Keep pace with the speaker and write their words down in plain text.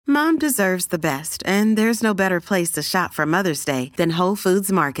Mom deserves the best, and there's no better place to shop for Mother's Day than Whole Foods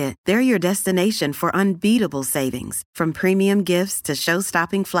Market. They're your destination for unbeatable savings, from premium gifts to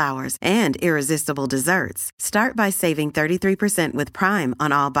show-stopping flowers and irresistible desserts. Start by saving 33% with Prime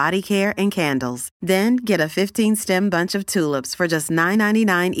on all body care and candles. Then get a 15-stem bunch of tulips for just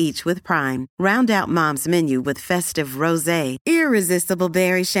 $9.99 each with Prime. Round out Mom's menu with festive rosé, irresistible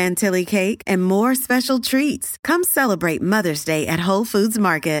berry chantilly cake, and more special treats. Come celebrate Mother's Day at Whole Foods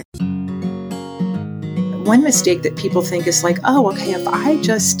Market. One mistake that people think is like, oh, okay, if I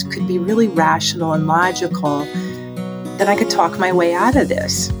just could be really rational and logical, then I could talk my way out of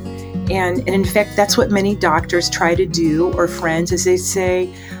this. And in fact, that's what many doctors try to do, or friends, is they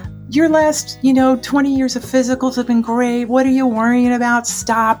say, your last, 20 years of physicals have been great. What are you worrying about?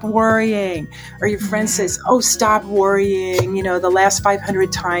 Stop worrying. Or your friend says, oh, stop worrying. The last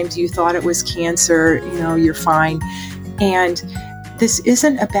 500 times you thought it was cancer, you're fine. And this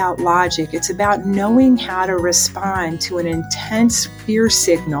isn't about logic. It's about knowing how to respond to an intense fear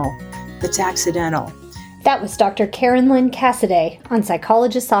signal that's accidental. That was Dr. Karen Lynn Cassidy on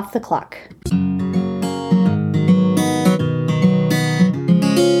Psychologists Off the Clock.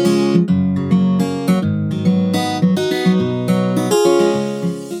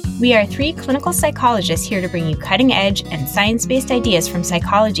 We are 3 clinical psychologists here to bring you cutting-edge and science-based ideas from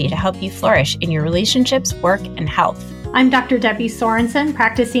psychology to help you flourish in your relationships, work, and health. I'm Dr. Debbie Sorensen,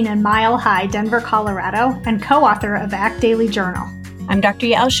 practicing in Mile High, Denver, Colorado, and co-author of ACT Daily Journal. I'm Dr.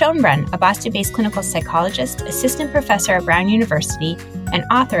 Yael Schonbrun, a Boston-based clinical psychologist, assistant professor at Brown University, and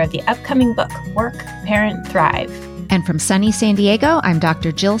author of the upcoming book, Work, Parent, Thrive. And from sunny San Diego, I'm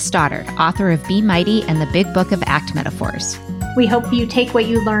Dr. Jill Stoddard, author of Be Mighty and the Big Book of ACT Metaphors. We hope you take what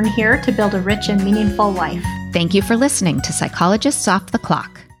you learn here to build a rich and meaningful life. Thank you for listening to Psychologists Off the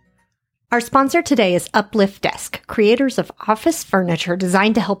Clock. Our sponsor today is Uplift Desk, creators of office furniture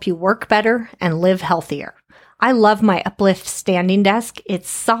designed to help you work better and live healthier. I love my Uplift standing desk. It's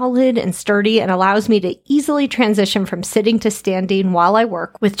solid and sturdy and allows me to easily transition from sitting to standing while I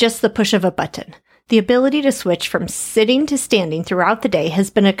work with just the push of a button. The ability to switch from sitting to standing throughout the day has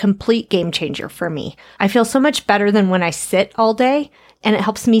been a complete game changer for me. I feel so much better than when I sit all day, and it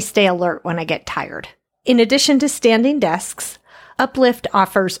helps me stay alert when I get tired. In addition to standing desks, Uplift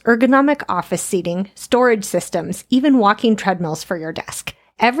offers ergonomic office seating, storage systems, even walking treadmills for your desk.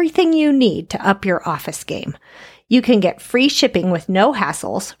 Everything you need to up your office game. You can get free shipping with no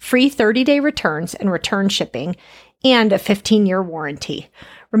hassles, free 30-day returns and return shipping, and a 15-year warranty.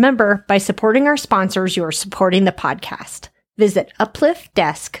 Remember, by supporting our sponsors, you are supporting the podcast. Visit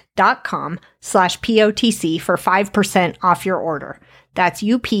upliftdesk.com/POTC for 5% off your order. That's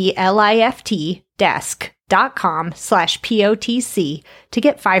UPLIFT desk.com/POTC to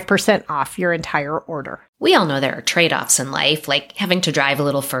get 5% off your entire order. We all know there are trade-offs in life, like having to drive a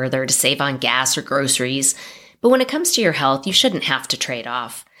little further to save on gas or groceries. But when it comes to your health, you shouldn't have to trade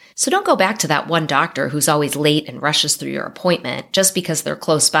off. So don't go back to that one doctor who's always late and rushes through your appointment just because they're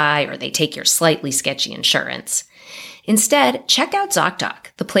close by or they take your slightly sketchy insurance. Instead, check out ZocDoc,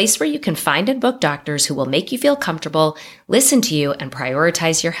 the place where you can find and book doctors who will make you feel comfortable, listen to you, and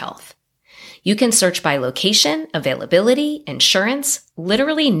prioritize your health. You can search by location, availability, insurance,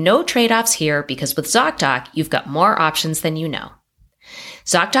 literally no trade-offs here because with ZocDoc, you've got more options than you know.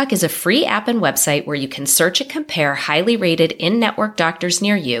 ZocDoc is a free app and website where you can search and compare highly rated in-network doctors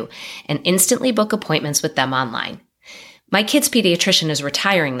near you and instantly book appointments with them online. My kid's pediatrician is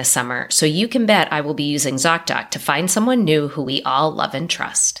retiring this summer, so you can bet I will be using ZocDoc to find someone new who we all love and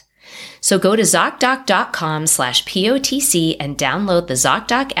trust. So go to ZocDoc.com/POTC and download the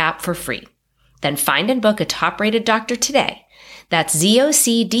ZocDoc app for free. Then find and book a top-rated doctor today. That's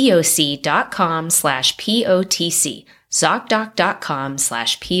ZocDoc.com/POTC.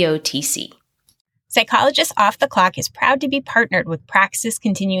 ZocDoc.com/POTC. Psychologists Off the Clock is proud to be partnered with Praxis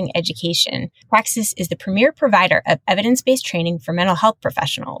Continuing Education. Praxis is the premier provider of evidence-based training for mental health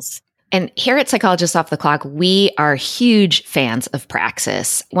professionals. And here at Psychologists Off the Clock, we are huge fans of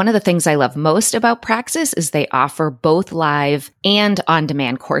Praxis. One of the things I love most about Praxis is they offer both live and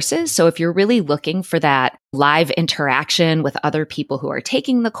on-demand courses. So if you're really looking for that live interaction with other people who are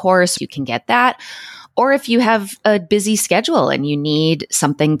taking the course, you can get that. Or if you have a busy schedule and you need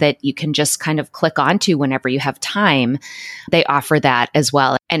something that you can just kind of click onto whenever you have time, they offer that as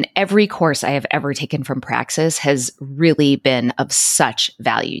well. And every course I have ever taken from Praxis has really been of such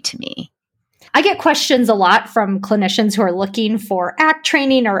value to me. I get questions a lot from clinicians who are looking for ACT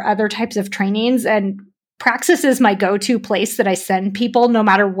training or other types of trainings, and Praxis is my go-to place that I send people no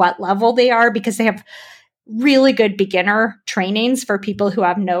matter what level they are, because they have really good beginner trainings for people who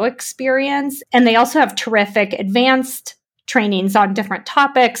have no experience. And they also have terrific advanced trainings on different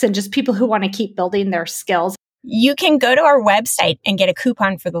topics and just people who want to keep building their skills. You can go to our website and get a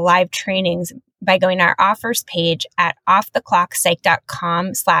coupon for the live trainings by going to our offers page at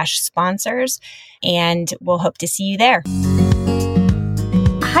offtheclockpsych.com/sponsors, and we'll hope to see you there.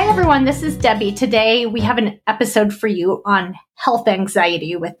 Hi, everyone. This is Debbie. Today, we have an episode for you on health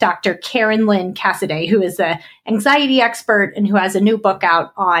anxiety with Dr. Karen Lynn Cassidy, who is an anxiety expert and who has a new book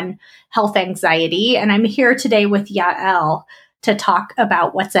out on health anxiety. And I'm here today with Yael to talk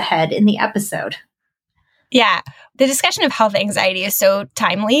about what's ahead in the episode. Yeah, the discussion of health anxiety is so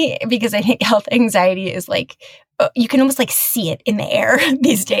timely because I think health anxiety is like, you can almost like see it in the air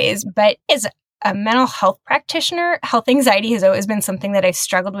these days. But as a mental health practitioner, health anxiety has always been something that I've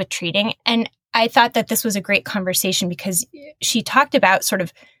struggled with treating. And I thought that this was a great conversation because she talked about sort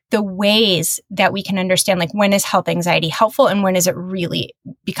of the ways that we can understand, like, when is health anxiety helpful and when is it really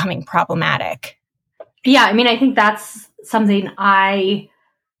becoming problematic? Yeah, I mean, I think that's something I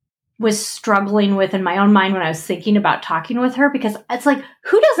was struggling with in my own mind when I was thinking about talking with her, because it's like,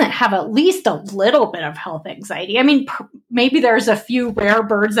 who doesn't have at least a little bit of health anxiety? I mean, maybe there's a few rare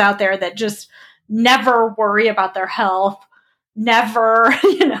birds out there that just never worry about their health, never,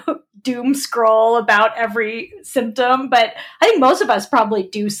 doom scroll about every symptom. But I think most of us probably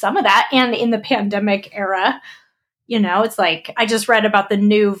do some of that. And in the pandemic era, it's like, I just read about the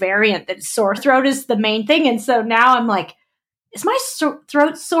new variant that sore throat is the main thing. And so now I'm like, is my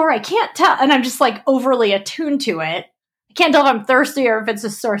throat sore? I can't tell. And I'm just like overly attuned to it. I can't tell if I'm thirsty or if it's a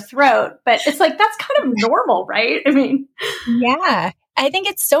sore throat, but it's like, that's kind of normal, right? I mean, yeah, I think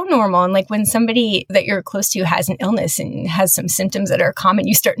it's so normal. And like when somebody that you're close to has an illness and has some symptoms that are common,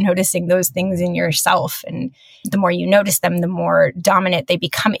 you start noticing those things in yourself. And the more you notice them, the more dominant they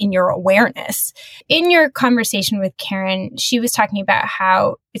become in your awareness. In your conversation with Karen, she was talking about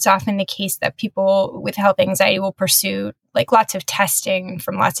how it's often the case that people with health anxiety will pursue like lots of testing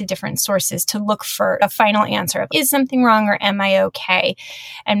from lots of different sources to look for a final answer of, is something wrong or am I okay?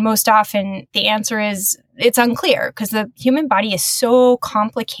 And most often the answer is it's unclear because the human body is so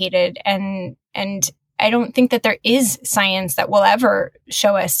complicated and I don't think that there is science that will ever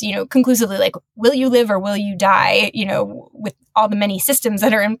show us, conclusively, like, will you live or will you die, with all the many systems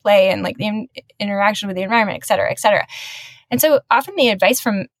that are in play and like the interaction with the environment, et cetera, et cetera. And so often the advice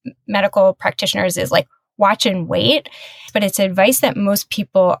from medical practitioners is like, watch and wait. But it's advice that most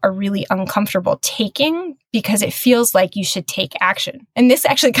people are really uncomfortable taking because it feels like you should take action. And this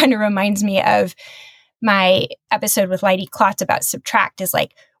actually kind of reminds me of my episode with Leidy Klotz about Subtract, is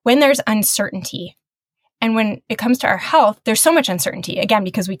like, when there's uncertainty, and when it comes to our health, there's so much uncertainty, again,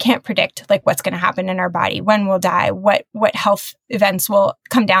 because we can't predict like what's going to happen in our body, when we'll die, what health events will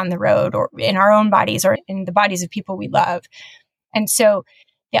come down the road or in our own bodies or in the bodies of people we love. And so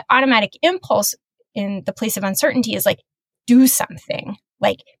the automatic impulse in the place of uncertainty is like, do something,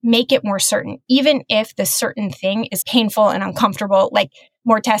 like make it more certain, even if the certain thing is painful and uncomfortable, like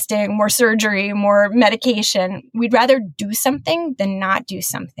more testing, more surgery, more medication. We'd rather do something than not do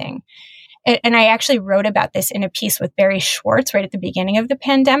something. And I actually wrote about this in a piece with Barry Schwartz right at the beginning of the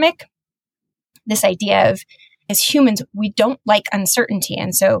pandemic. This idea of, as humans, we don't like uncertainty.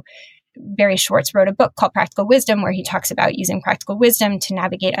 And so Barry Schwartz wrote a book called Practical Wisdom, where he talks about using practical wisdom to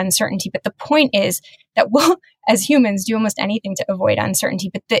navigate uncertainty. But the point is that we'll, as humans, do almost anything to avoid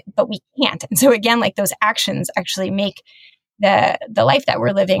uncertainty, but we can't. And so again, like those actions actually make the life that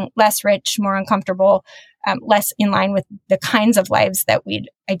we're living less rich, more uncomfortable, less in line with the kinds of lives that we'd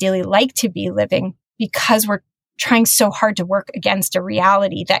ideally like to be living, because we're trying so hard to work against a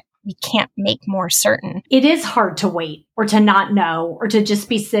reality that we can't make more certain. It is hard to wait or to not know or to just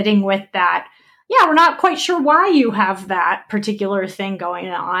be sitting with that. Yeah, we're not quite sure why you have that particular thing going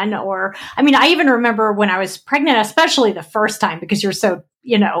on. Or, I mean, I even remember when I was pregnant, especially the first time, because you're so,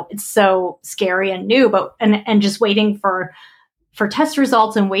 it's so scary and new, but, and just waiting for test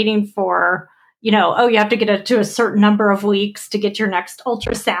results and waiting for, you have to get to a certain number of weeks to get your next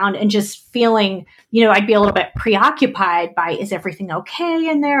ultrasound, and just feeling, I'd be a little bit preoccupied by, is everything okay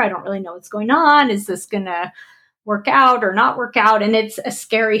in there? I don't really know what's going on. Is this going to work out or not work out? And it's a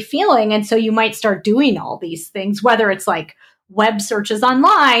scary feeling. And so you might start doing all these things, whether it's like web searches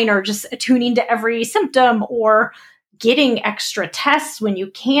online or just attuning to every symptom or getting extra tests when you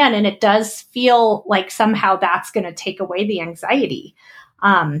can. And it does feel like somehow that's going to take away the anxiety.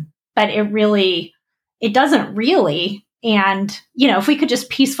 But it doesn't really. And, if we could just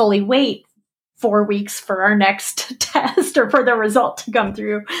peacefully wait 4 weeks for our next test or for the result to come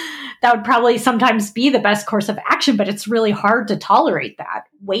through, that would probably sometimes be the best course of action, but it's really hard to tolerate that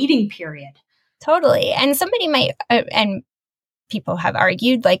waiting period. Totally. And somebody might, and people have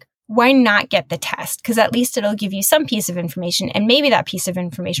argued, like, why not get the test? Because at least it'll give you some piece of information, and maybe that piece of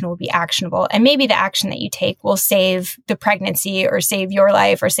information will be actionable. And maybe the action that you take will save the pregnancy or save your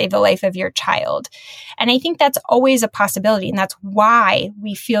life or save the life of your child. And I think that's always a possibility. And that's why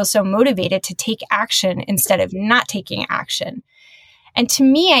we feel so motivated to take action instead of not taking action. And to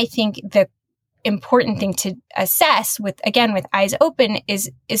me, I think the important thing to assess with eyes open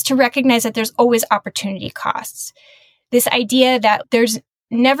is to recognize that there's always opportunity costs. This idea that there's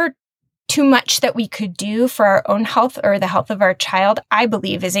never too much that we could do for our own health or the health of our child, I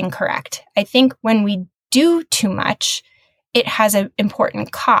believe is incorrect. I think when we do too much, it has an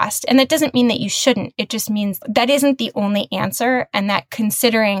important cost. And that doesn't mean that you shouldn't. It just means that isn't the only answer, and that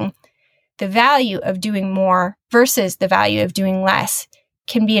considering the value of doing more versus the value of doing less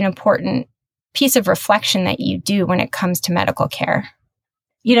can be an important piece of reflection that you do when it comes to medical care.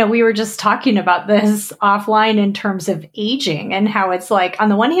 You know, we were just talking about this offline in terms of aging and how it's like, on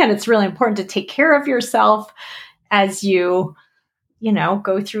the one hand, it's really important to take care of yourself as you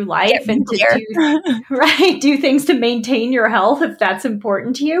go through life and to do things to maintain your health if that's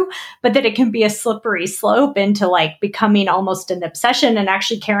important to you. But that it can be a slippery slope into like becoming almost an obsession. And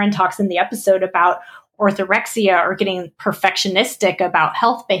actually, Karen talks in the episode about orthorexia or getting perfectionistic about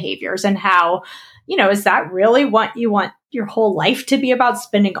health behaviors and how, is that really what you want your whole life to be about,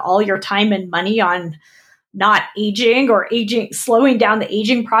 spending all your time and money on not aging or slowing down the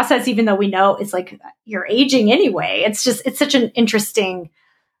aging process, even though we know it's like you're aging anyway. It's such an interesting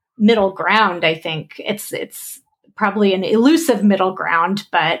middle ground. I think it's probably an elusive middle ground,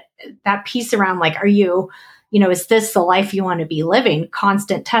 but that piece around like, are you, is this the life you want to be living?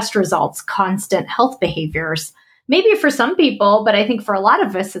 Constant test results, constant health behaviors. Maybe for some people, but I think for a lot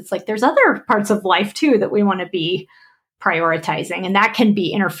of us, it's like there's other parts of life too that we want to be prioritizing, and that can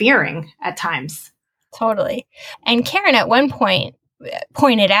be interfering at times. Totally. And Karen at one point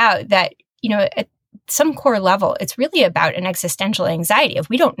pointed out that, at some core level, it's really about an existential anxiety of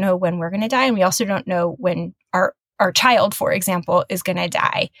we don't know when we're going to die, and we also don't know when our child, for example, is going to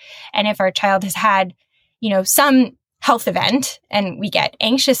die. And if our child has had, some health event and we get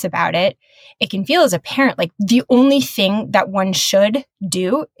anxious about it, it can feel as a parent like the only thing that one should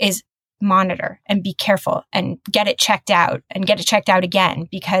do is monitor and be careful and get it checked out and get it checked out again,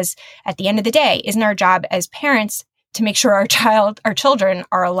 because at the end of the day, isn't our job as parents to make sure our children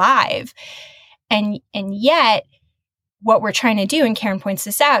are alive? And yet what we're trying to do, and Karen points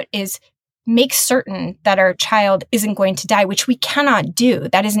this out, is make certain that our child isn't going to die, which we cannot do.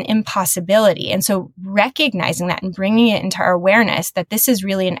 That is an impossibility. And so recognizing that and bringing it into our awareness that this is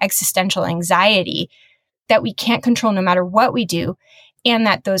really an existential anxiety that we can't control no matter what we do, and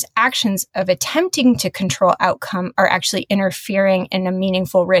that those actions of attempting to control outcome are actually interfering in a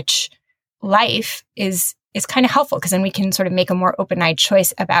meaningful, rich life is kind of helpful, because then we can sort of make a more open-eyed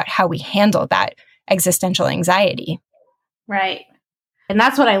choice about how we handle that existential anxiety. Right. And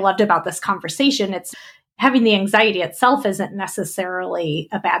that's what I loved about this conversation. It's having the anxiety itself isn't necessarily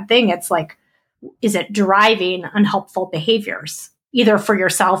a bad thing. It's like, is it driving unhelpful behaviors, either for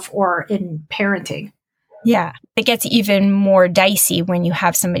yourself or in parenting? Yeah. It gets even more dicey when you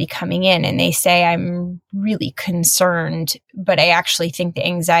have somebody coming in and they say, I'm really concerned, but I actually think the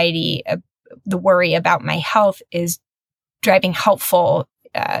anxiety, the worry about my health is driving helpful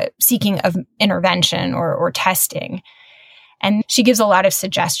seeking of intervention or testing. And she gives a lot of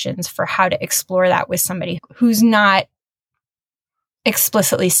suggestions for how to explore that with somebody who's not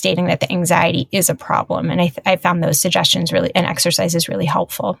explicitly stating that the anxiety is a problem. And I found those suggestions and exercises really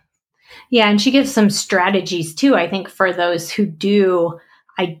helpful. Yeah, and she gives some strategies too, I think, for those who do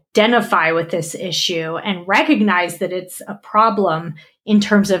identify with this issue and recognize that it's a problem, in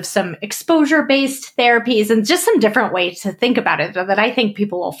terms of some exposure-based therapies and just some different ways to think about it that I think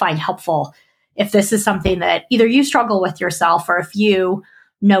people will find helpful if this is something that either you struggle with yourself or if you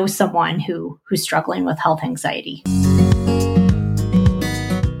know someone who's struggling with health anxiety.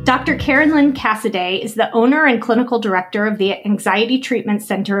 Dr. Karen Lynn Cassaday is the owner and clinical director of the Anxiety Treatment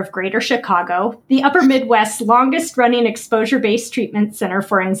Center of Greater Chicago, the Upper Midwest's longest-running exposure-based treatment center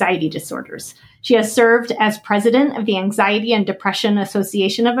for anxiety disorders. She has served as president of the Anxiety and Depression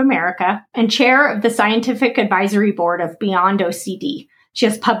Association of America and chair of the Scientific Advisory Board of Beyond OCD. She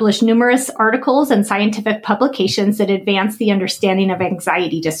has published numerous articles and scientific publications that advance the understanding of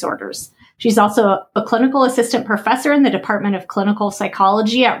anxiety disorders. She's also a clinical assistant professor in the Department of Clinical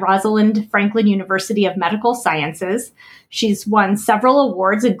Psychology at Rosalind Franklin University of Medical Sciences. She's won several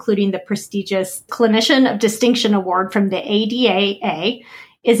awards, including the prestigious Clinician of Distinction Award from the ADAA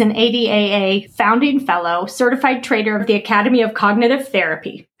is an ADAA founding fellow, certified trainer of the Academy of Cognitive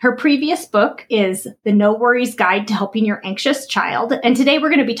Therapy. Her previous book is The No Worries Guide to Helping Your Anxious Child. And today we're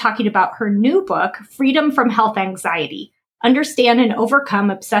going to be talking about her new book, Freedom from Health Anxiety. Understand and overcome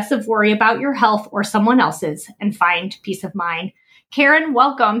obsessive worry about your health or someone else's and find peace of mind. Karen,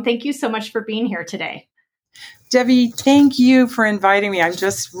 welcome. Thank you so much for being here today. Debbie, thank you for inviting me. I'm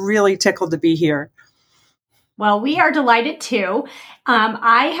just really tickled to be here. Well, we are delighted too.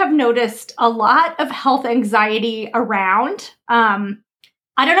 I have noticed a lot of health anxiety around. I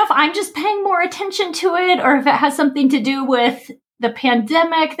don't know if I'm just paying more attention to it or if it has something to do with the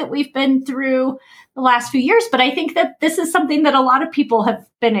pandemic that we've been through the last few years, but I think that this is something that a lot of people have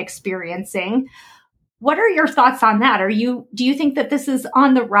been experiencing. What are your thoughts on that? Do you think that this is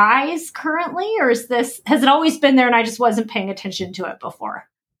on the rise currently, or has it always been there and I just wasn't paying attention to it before?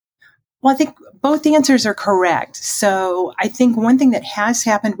 Well, I think both answers are correct. So I think one thing that has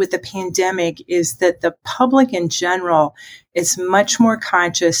happened with the pandemic is that the public in general is much more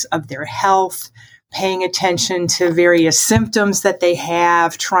conscious of their health, paying attention to various symptoms that they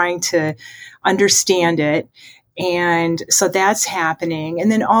have, trying to understand it. And so that's happening.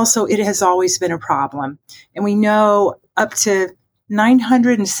 And then also it has always been a problem. And we know up to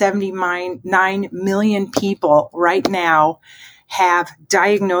 979 million people right now have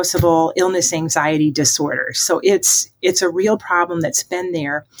diagnosable illness anxiety disorders. So it's a real problem that's been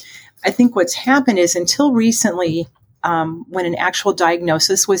there. I think what's happened is until recently, when an actual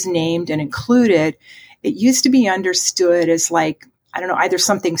diagnosis was named and included, it used to be understood as like, I don't know, either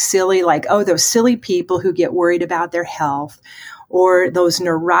something silly like, oh, those silly people who get worried about their health, or those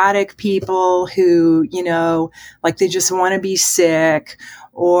neurotic people who, like they just want to be sick,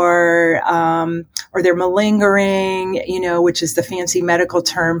 or they're malingering, which is the fancy medical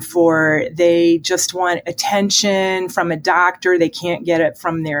term for they just want attention from a doctor. They can't get it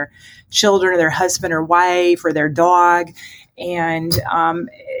from their children or their husband or wife or their dog. And, and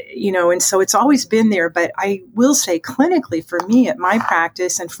so it's always been there. But I will say clinically for me at my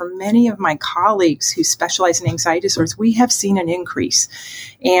practice and for many of my colleagues who specialize in anxiety disorders, we have seen an increase.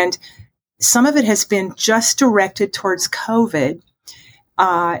 And some of it has been just directed towards COVID.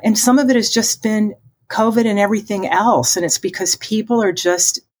 And some of it has just been COVID and everything else. And it's because people are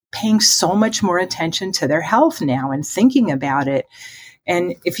just paying so much more attention to their health now and thinking about it.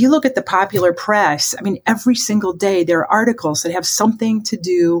 And if you look at the popular press, I mean, every single day there are articles that have something to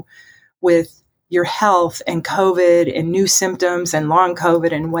do with your health and COVID and new symptoms and long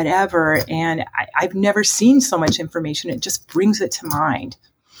COVID and whatever. And I've never seen so much information. It just brings it to mind.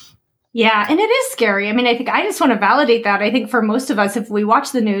 Yeah, and it is scary. I mean, I think I just want to validate that. I think for most of us, if we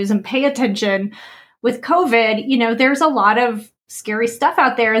watch the news and pay attention with COVID, there's a lot of scary stuff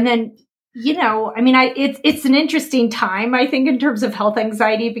out there. And then, it's an interesting time, I think, in terms of health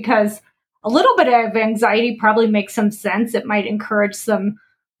anxiety, because a little bit of anxiety probably makes some sense. It might encourage some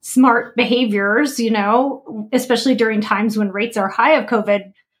smart behaviors, especially during times when rates are high of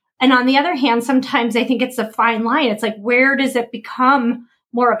COVID. And on the other hand, sometimes I think it's a fine line. It's like, where does it become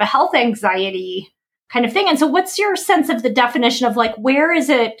more of a health anxiety kind of thing? And so what's your sense of the definition of like, where is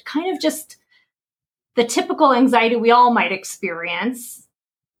it kind of just the typical anxiety we all might experience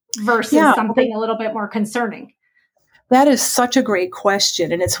versus something a little bit more concerning? That is such a great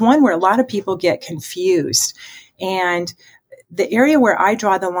question. And it's one where a lot of people get confused. And the area where I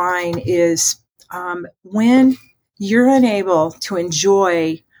draw the line is when you're unable to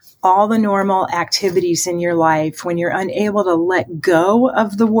enjoy all the normal activities in your life, when you're unable to let go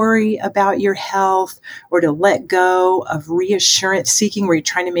of the worry about your health or to let go of reassurance seeking, where you're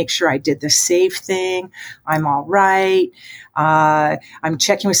trying to make sure I did the safe thing, I'm all right, I'm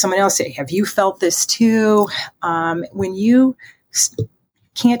checking with someone else, have you felt this too? When you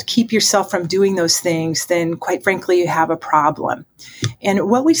can't keep yourself from doing those things, then quite frankly, you have a problem. And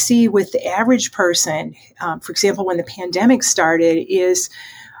what we see with the average person, for example, when the pandemic started, is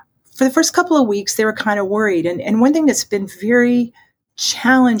for the first couple of weeks, they were kind of worried. And one thing that's been very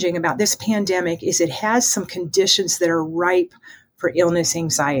challenging about this pandemic is it has some conditions that are ripe for illness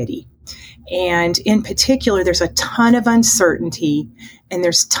anxiety. And in particular, there's a ton of uncertainty and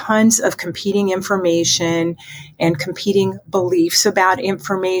there's tons of competing information and competing beliefs about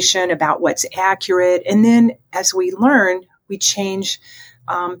information, about what's accurate. And then as we learn, we change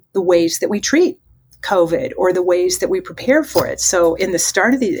the ways that we treat COVID or the ways that we prepare for it. So in the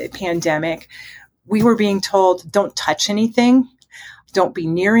start of the pandemic, we were being told, don't touch anything, don't be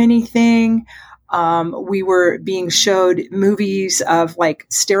near anything. We were being showed movies of like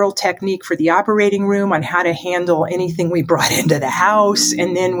sterile technique for the operating room on how to handle anything we brought into the house.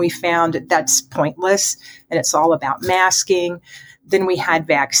 And then we found that that's pointless and it's all about masking. Then we had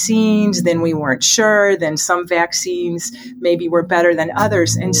vaccines. Then we weren't sure. Then some vaccines maybe were better than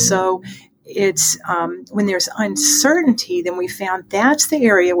others. And so it's when there's uncertainty, then we found that's the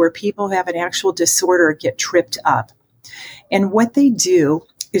area where people who have an actual disorder get tripped up. And what they do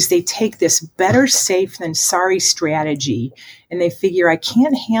is they take this better safe than sorry strategy and they figure, I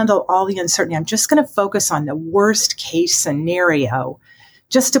can't handle all the uncertainty. I'm just going to focus on the worst case scenario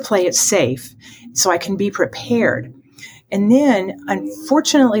just to play it safe so I can be prepared. And then,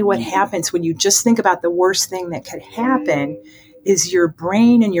 unfortunately, what happens when you just think about the worst thing that could happen is your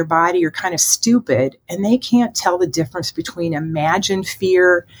brain and your body are kind of stupid and they can't tell the difference between imagined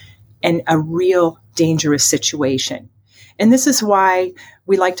fear and a real dangerous situation. And this is why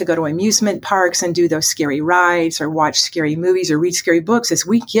we like to go to amusement parks and do those scary rides or watch scary movies or read scary books, is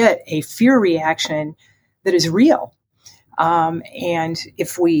we get a fear reaction that is real. And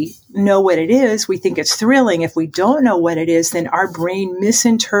if we know what it is, we think it's thrilling. If we don't know what it is, then our brain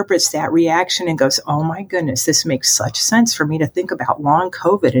misinterprets that reaction and goes, oh my goodness, this makes such sense for me to think about long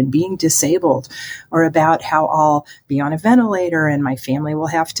COVID and being disabled, or about how I'll be on a ventilator and my family will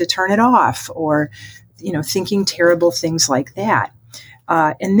have to turn it off, or, thinking terrible things like that.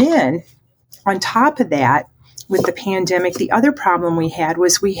 And then on top of that, with the pandemic, the other problem we had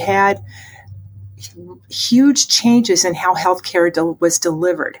was we had huge changes in how healthcare was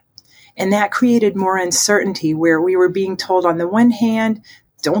delivered. And that created more uncertainty, where we were being told on the one hand,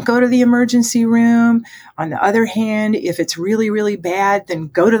 don't go to the emergency room. On the other hand, if it's really, really bad, then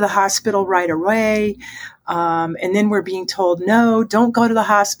go to the hospital right away. And then we're being told, no, don't go to the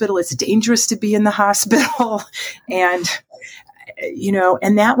hospital. It's dangerous to be in the hospital. And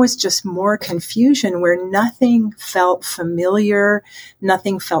and that was just more confusion, where nothing felt familiar,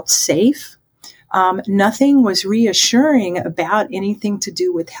 nothing felt safe. Nothing was reassuring about anything to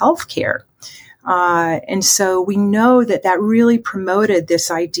do with healthcare. And so we know that really promoted this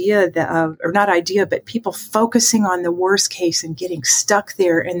idea but people focusing on the worst case and getting stuck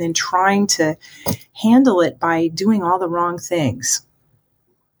there and then trying to handle it by doing all the wrong things.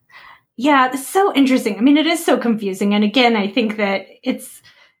 Yeah, it's so interesting. I mean, it is so confusing. And again, I think that it's,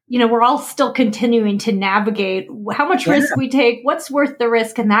 we're all still continuing to navigate how much risk we take, what's worth the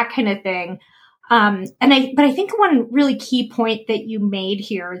risk, and that kind of thing. But I think one really key point that you made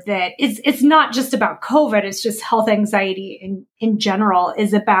here, that it's not just about COVID, it's just health anxiety in general,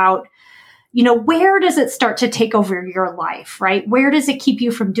 is about, where does it start to take over your life, right? Where does it keep you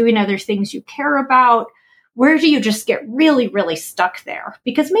from doing other things you care about? Where do you just get really, really stuck there?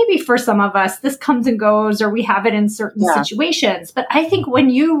 Because maybe for some of us, this comes and goes, or we have it in certain situations. But I think when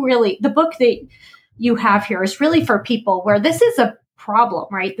the book that you have here is really for people where this is a problem,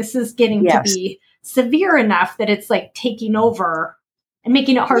 right? This is getting to be severe enough that it's like taking over and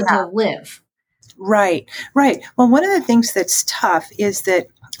making it hard to live. Right. Well, one of the things that's tough is that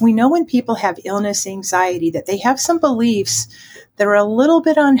we know when people have illness, anxiety, that they have some beliefs that are a little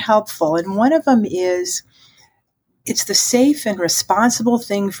bit unhelpful. And one of them is, it's the safe and responsible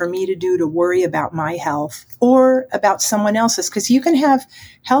thing for me to do to worry about my health or about someone else's, because you can have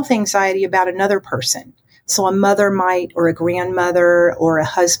health anxiety about another person. So a mother might, or a grandmother, or a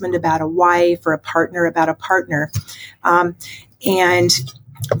husband about a wife, or a partner about a partner. And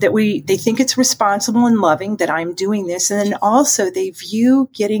that they think it's responsible and loving that I'm doing this. And then also they view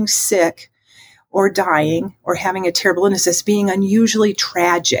getting sick or dying or having a terrible illness as being unusually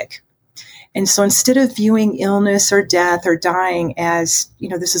tragic. And so instead of viewing illness or death or dying as,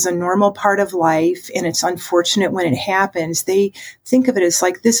 this is a normal part of life and it's unfortunate when it happens, they think of it as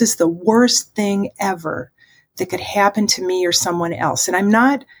like, this is the worst thing ever that could happen to me or someone else. And I'm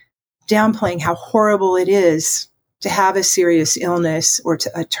not downplaying how horrible it is to have a serious illness or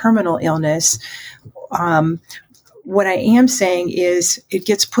to a terminal illness. What I am saying is it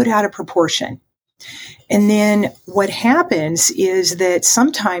gets put out of proportion. And then what happens is that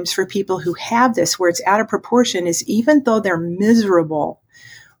sometimes for people who have this, where it's out of proportion, is even though they're miserable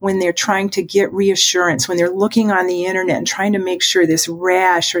when they're trying to get reassurance, when they're looking on the internet and trying to make sure this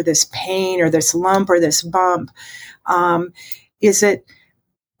rash or this pain or this lump or this bump, is it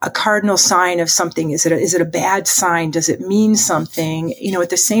a cardinal sign of something? Is it a bad sign? Does it mean something? At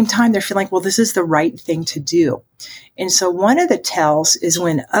the same time, they're feeling, well, this is the right thing to do. And so one of the tells is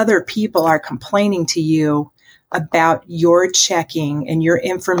when other people are complaining to you about your checking and your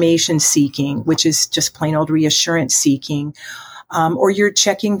information seeking, which is just plain old reassurance seeking, or you're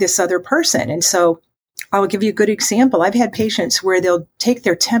checking this other person. And so I'll give you a good example. I've had patients where they'll take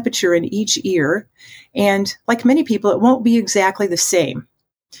their temperature in each ear, and like many people, it won't be exactly the same.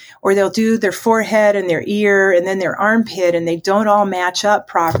 Or they'll do their forehead and their ear and then their armpit, and they don't all match up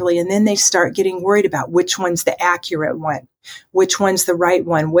properly. And then they start getting worried about which one's the accurate one, which one's the right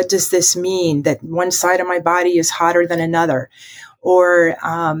one. What does this mean that one side of my body is hotter than another? Or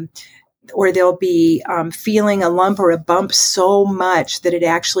they'll be feeling a lump or a bump so much that it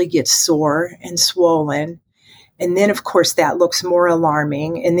actually gets sore and swollen. And then, of course, that looks more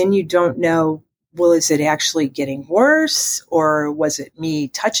alarming. And then you don't know, well, is it actually getting worse, or was it me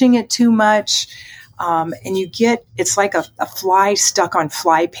touching it too much? And it's like a fly stuck on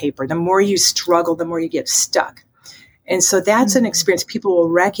fly paper. The more you struggle, the more you get stuck. And so that's an experience people will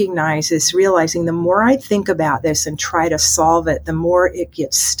recognize, is realizing the more I think about this and try to solve it, the more it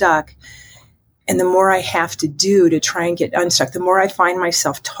gets stuck. And the more I have to do to try and get unstuck, the more I find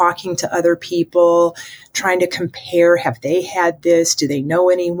myself talking to other people, trying to compare, have they had this? Do they know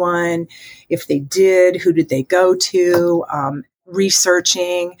anyone? If they did, who did they go to?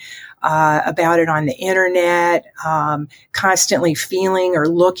 Researching about it on the internet, constantly feeling or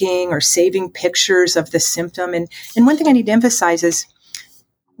looking or saving pictures of the symptom. And one thing I need to emphasize is,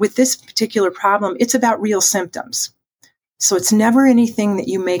 with this particular problem, it's about real symptoms. So it's never anything that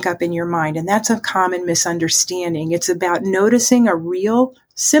you make up in your mind. And that's a common misunderstanding. It's about noticing a real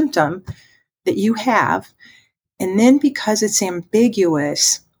symptom that you have. And then because it's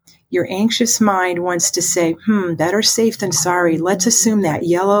ambiguous, your anxious mind wants to say, better safe than sorry. Let's assume that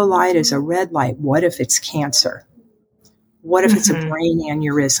yellow light is a red light. What if it's cancer? What if it's a brain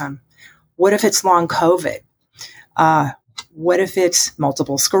aneurysm? What if it's long COVID? What if it's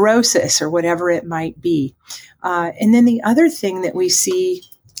multiple sclerosis or whatever it might be? And then the other thing that we see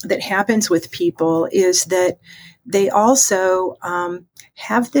that happens with people is that they also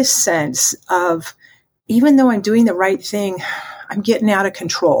have this sense of, even though I'm doing the right thing, I'm getting out of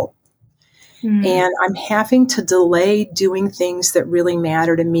control. And I'm having to delay doing things that really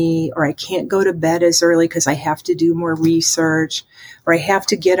matter to me, or I can't go to bed as early because I have to do more research, or I have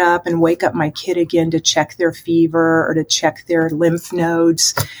to get up and wake up my kid again to check their fever or to check their lymph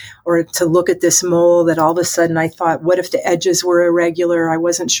nodes, or to look at this mole that all of a sudden I thought, what if the edges were irregular? I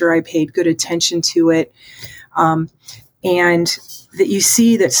wasn't sure I paid good attention to it. And that you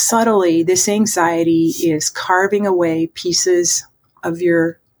see that subtly this anxiety is carving away pieces of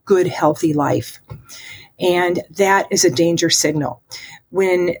your good, healthy life. And that is a danger signal.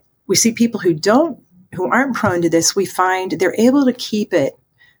 When we see people who aren't prone to this, we find they're able to keep it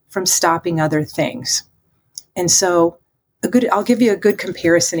from stopping other things. And so I'll give you a good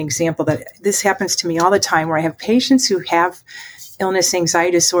comparison example that this happens to me all the time, where I have patients who have illness,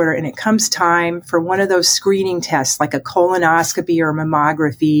 anxiety disorder, and it comes time for one of those screening tests, like a colonoscopy or a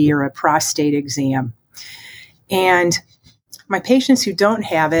mammography or a prostate exam. And my patients who don't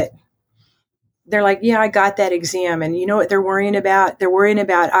have it, they're like, yeah, I got that exam. And you know what they're worrying about? They're worrying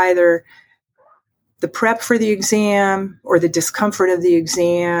about either the prep for the exam or the discomfort of the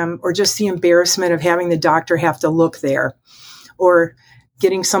exam, or just the embarrassment of having the doctor have to look there, or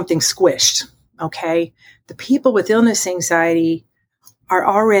getting something squished. Okay. The people with illness anxiety are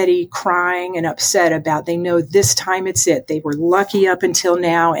already crying and upset about, they know this time it's it. They were lucky up until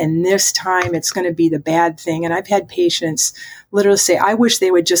now, and this time it's going to be the bad thing. And I've had patients literally say, I wish they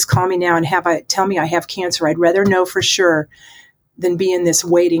would just call me now and tell me I have cancer. I'd rather know for sure than be in this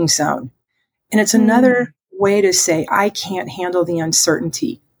waiting zone. And it's another way to say, I can't handle the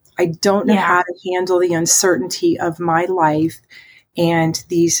uncertainty. I don't know how to handle the uncertainty of my life and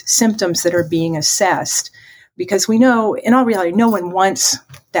these symptoms that are being assessed. Because we know, in all reality, no one wants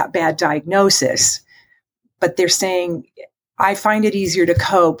that bad diagnosis, but they're saying, I find it easier to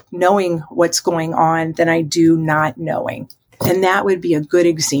cope knowing what's going on than I do not knowing. And that would be a good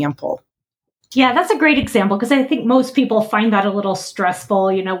example. Yeah, that's a great example, because I think most people find that a little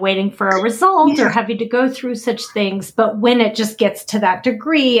stressful, waiting for a result or having to go through such things. But when it just gets to that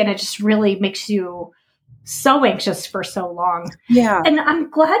degree and it just really makes you so anxious for so long. Yeah. And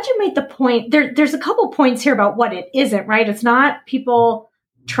I'm glad you made the point. There's a couple points here about what it isn't, right? It's not people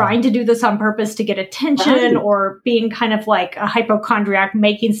trying to do this on purpose to get attention or being kind of like a hypochondriac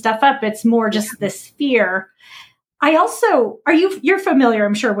making stuff up. It's more just this fear. I also, you're familiar,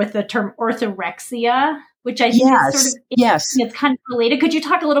 I'm sure, with the term orthorexia, which I think is sort of, it's kind of related. Could you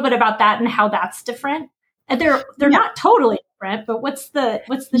talk a little bit about that and how that's different? And they're not totally different, but what's the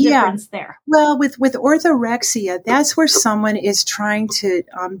difference there? Well, with orthorexia, that's where someone is trying to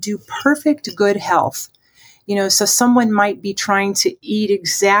do perfect good health. So someone might be trying to eat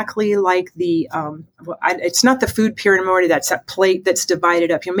exactly like it's not the food pyramid, that's that plate that's divided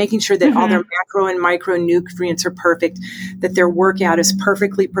up. You're making sure that all their macro and micronutrients are perfect, that their workout is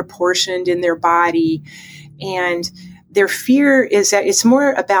perfectly proportioned in their body. And their fear is that it's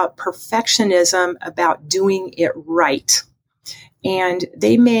more about perfectionism, about doing it right. And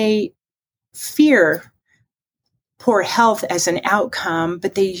they may fear poor health as an outcome,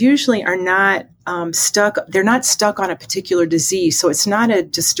 but they usually are not stuck. They're not stuck on a particular disease. So it's not a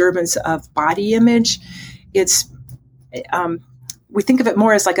disturbance of body image. It's, we think of it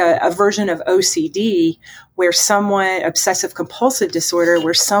more as like a version of OCD, where someone, obsessive compulsive disorder,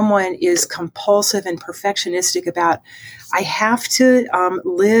 where someone is compulsive and perfectionistic about, I have to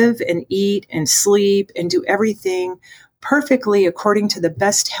live and eat and sleep and do everything perfectly according to the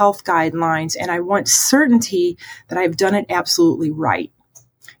best health guidelines. And I want certainty that I've done it absolutely right.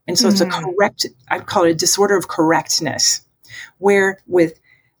 And so it's I call it a disorder of correctness, where with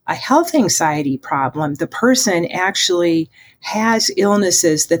a health anxiety problem, the person actually has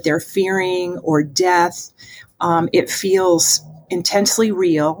illnesses that they're fearing or death. It feels intensely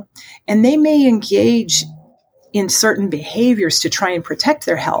real, and they may engage in certain behaviors to try and protect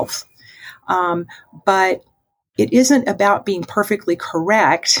their health. But it isn't about being perfectly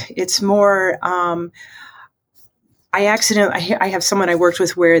correct. It's more, I have someone I worked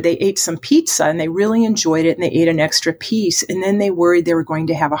with where they ate some pizza and they really enjoyed it and they ate an extra piece, and then they worried they were going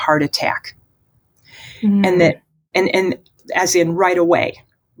to have a heart attack. And as in right away,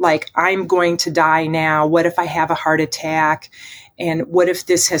 like, I'm going to die now. What if I have a heart attack? And what if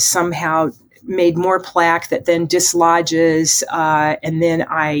this has somehow made more plaque that then dislodges, and then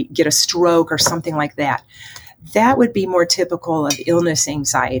I get a stroke or something like that? That would be more typical of illness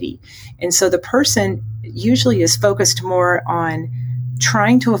anxiety. And so the person usually is focused more on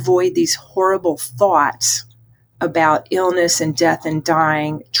trying to avoid these horrible thoughts about illness and death and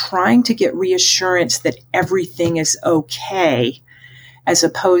dying, trying to get reassurance that everything is okay, as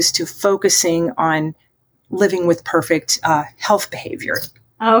opposed to focusing on living with perfect health behavior.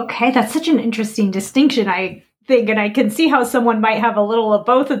 Okay, that's such an interesting distinction, I think, and I can see how someone might have a little of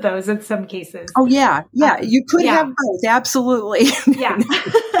both of those in some cases. Oh, yeah. You could have both. Absolutely. Yeah.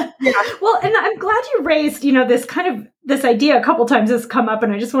 Well, and I'm glad you raised, this idea a couple times has come up,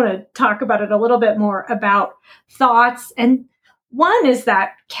 and I just want to talk about it a little bit more about thoughts. And one is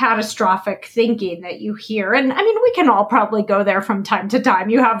that catastrophic thinking that you hear. And I mean, we can all probably go there from time to time.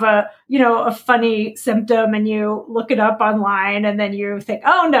 You have a funny symptom and you look it up online and then you think,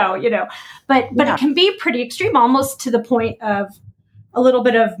 oh no, but it can be pretty extreme, almost to the point of a little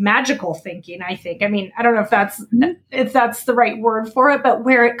bit of magical thinking, I think. I mean, I don't know if that's the right word for it, but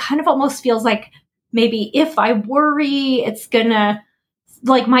where it kind of almost feels like maybe if I worry, it's gonna,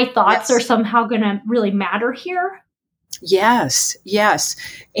 like, my thoughts are somehow gonna really matter here. Yes.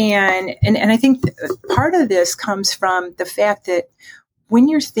 And I think part of this comes from the fact that when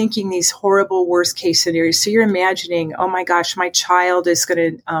you're thinking these horrible worst case scenarios, so you're imagining, oh my gosh, my child is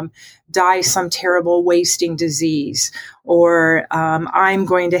going to die some terrible wasting disease, or I'm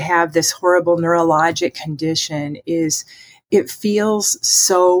going to have this horrible neurologic condition, it feels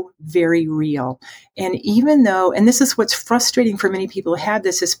so very real. And even though, and this is what's frustrating for many people who have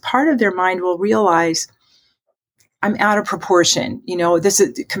this, is part of their mind will realize, I'm out of proportion. This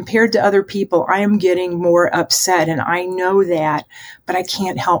is compared to other people. I am getting more upset, and I know that, but I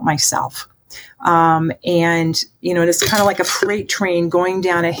can't help myself. It's kind of like a freight train going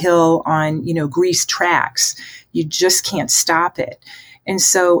down a hill on, greased tracks. You just can't stop it. And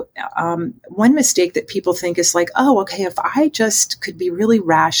so, one mistake that people think is like, oh, okay, if I just could be really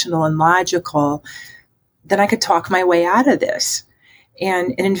rational and logical, then I could talk my way out of this.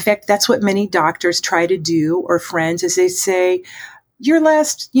 And in fact, that's what many doctors try to do, or friends, is they say, your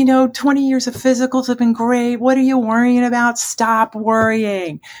last, 20 years of physicals have been great. What are you worrying about? Stop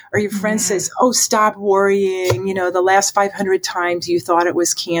worrying. Or your friend says, oh, stop worrying. The last 500 times you thought it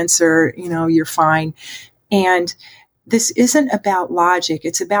was cancer, you're fine. And this isn't about logic.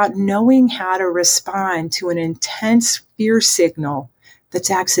 It's about knowing how to respond to an intense fear signal that's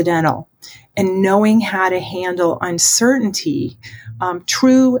accidental, and knowing how to handle uncertainty,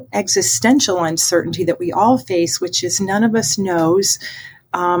 true existential uncertainty that we all face, which is none of us knows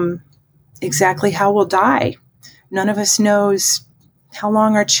exactly how we'll die. None of us knows how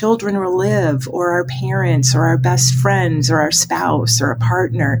long our children will live, or our parents, or our best friends, or our spouse, or a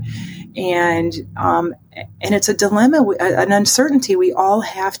partner. And it's a dilemma, an uncertainty we all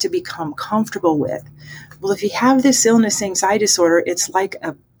have to become comfortable with. Well, if you have this illness anxiety disorder, it's like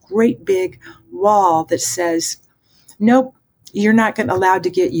a great big wall that says, nope, you're not allowed to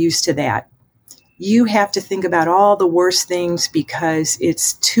get used to that. you have to think about all the worst things because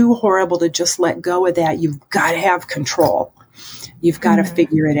it's too horrible to just let go of that. You've got to have control. You've got to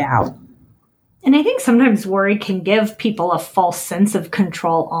figure it out. And I think sometimes worry can give people a false sense of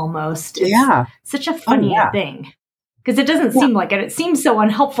control almost. It's such a funny thing. Because it doesn't seem like it. It seems so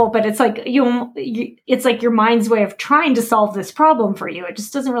unhelpful, but it's like it's like your mind's way of trying to solve this problem for you. It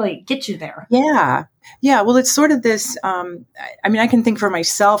just doesn't really get you there. Yeah. Yeah. Well, it's sort of this, I can think for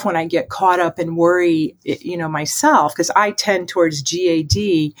myself when I get caught up in worry, myself, because I tend towards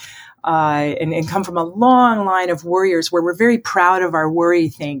GAD and come from a long line of warriors where we're very proud of our worry.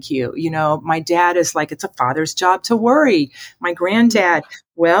 Thank you. My dad is like, it's a father's job to worry. My granddad,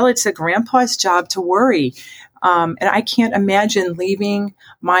 well, it's a grandpa's job to worry. And I can't imagine leaving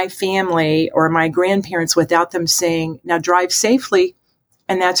my family or my grandparents without them saying, now drive safely.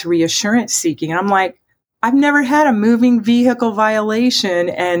 And that's reassurance seeking. And I'm like, I've never had a moving vehicle violation.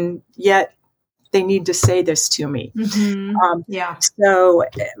 And yet they need to say this to me. So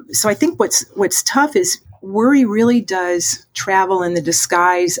I think what's tough is worry really does travel in the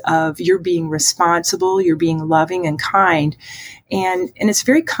disguise of you're being responsible, you're being loving and kind. And it's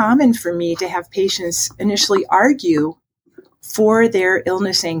very common for me to have patients initially argue for their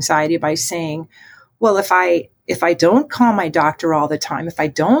illness anxiety by saying, well, if I don't call my doctor all the time, if I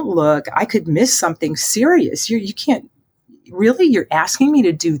don't look, I could miss something serious. You can't really, you're asking me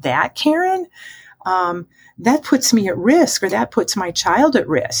to do that, Karen? That puts me at risk, or that puts my child at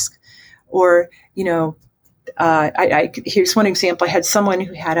risk. Or, here's one example. I had someone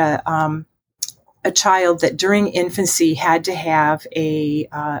who had a child that during infancy had to have a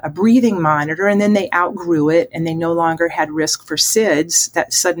breathing monitor, and then they outgrew it and they no longer had risk for SIDS,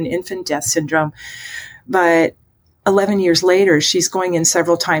 that sudden infant death syndrome. But 11 years later, she's going in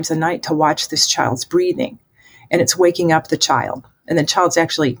several times a night to watch this child's breathing, and it's waking up the child, and the child's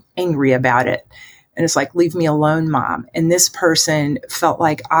actually angry about it. And it's like, leave me alone, Mom. And this person felt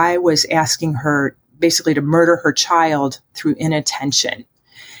like I was asking her basically to murder her child through inattention.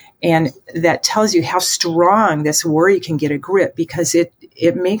 And that tells you how strong this worry can get a grip, because it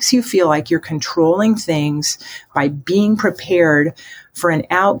makes you feel like you're controlling things by being prepared for an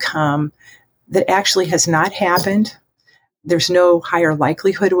outcome that actually has not happened. There's no higher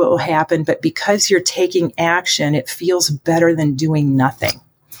likelihood it will happen, but because you're taking action, it feels better than doing nothing.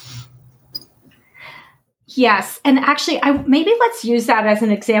 Yes. And actually, maybe let's use that as an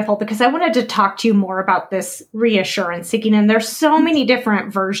example, because I wanted to talk to you more about this reassurance seeking. And there's so many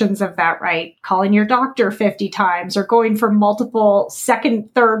different versions of that, right? Calling your doctor 50 times or going for multiple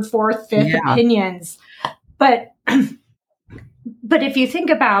second, third, fourth, fifth opinions. But if you think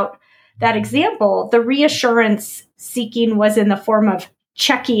about that example, the reassurance seeking was in the form of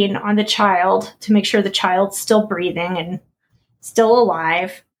checking on the child to make sure the child's still breathing and still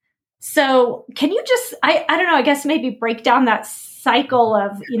alive. So can you just, I don't know, I guess maybe break down that cycle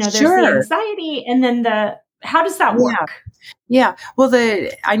of, there's the anxiety and then how does that work? Yeah. Well,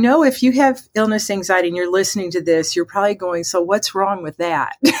 I know if you have illness anxiety and you're listening to this, you're probably going, so what's wrong with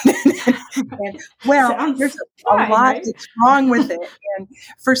that? There's a lot that's wrong with it. And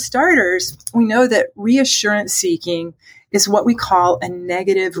for starters, we know that reassurance seeking is what we call a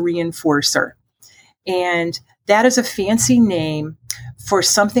negative reinforcer. And that is a fancy name for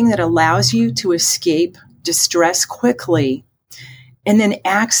something that allows you to escape distress quickly and then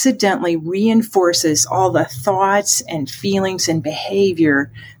accidentally reinforces all the thoughts and feelings and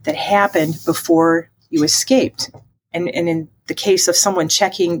behavior that happened before you escaped. And in the case of someone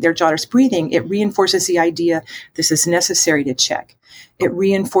checking their daughter's breathing, it reinforces the idea this is necessary to check. It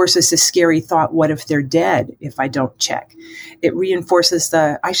reinforces the scary thought, what if they're dead if I don't check? It reinforces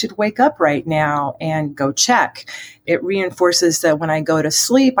I should wake up right now and go check. It reinforces that when I go to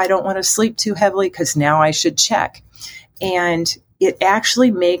sleep, I don't want to sleep too heavily because now I should check. And it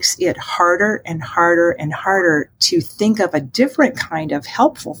actually makes it harder and harder and harder to think of a different kind of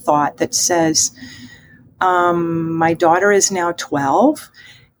helpful thought that says, my daughter is now 12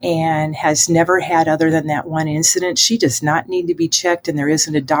 and has never had other than that one incident. She does not need to be checked, and there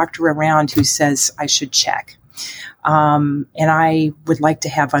isn't a doctor around who says I should check. And I would like to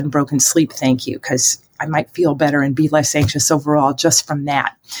have unbroken sleep, thank you, because I might feel better and be less anxious overall just from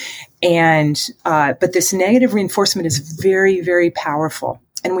that. And but this negative reinforcement is very, very powerful.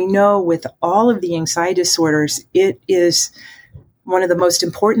 And we know with all of the anxiety disorders, it is one of the most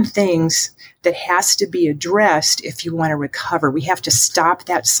important things that has to be addressed if you want to recover. We have to stop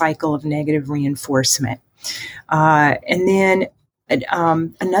that cycle of negative reinforcement. And then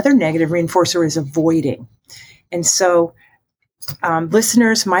another negative reinforcer is avoiding. And so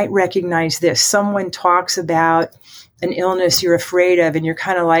listeners might recognize this. Someone talks about an illness you're afraid of, and you're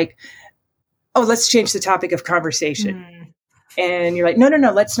kind of like, oh, let's change the topic of conversation. And you're like, no,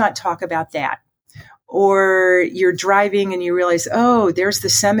 let's not talk about that. Or you're driving and you realize, oh, there's the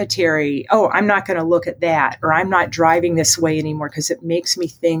cemetery. Oh, I'm not going to look at that. Or I'm not driving this way anymore because it makes me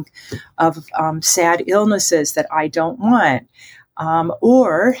think of sad illnesses that I don't want.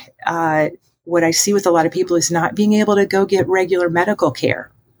 Or what I see with a lot of people is not being able to go get regular medical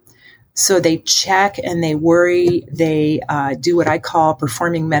care. So they check and they worry. They do what I call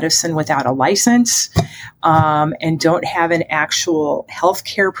performing medicine without a license, and don't have an actual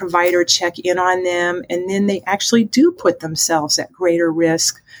healthcare provider check in on them. And then they actually do put themselves at greater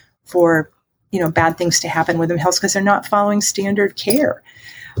risk for, bad things to happen with them health because they're not following standard care.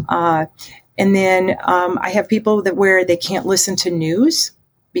 And then I have people where they can't listen to news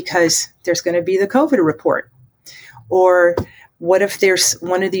because there's going to be the COVID report. Or what if there's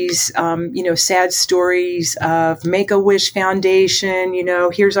one of these, sad stories of Make-A-Wish Foundation,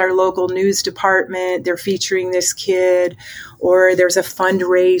 here's our local news department, they're featuring this kid, or there's a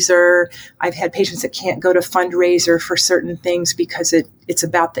fundraiser. I've had patients that can't go to fundraiser for certain things because it's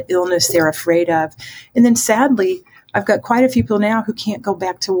about the illness they're afraid of. And then sadly, I've got quite a few people now who can't go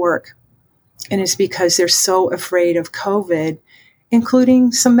back to work. And it's because they're so afraid of COVID,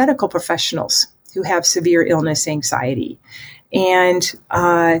 including some medical professionals who have severe illness anxiety. And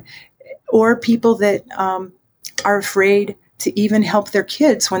or people that are afraid to even help their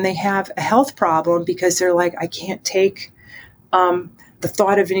kids when they have a health problem because they're like, I can't take the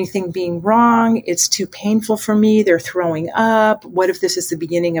thought of anything being wrong. It's too painful for me. They're throwing up. What if this is the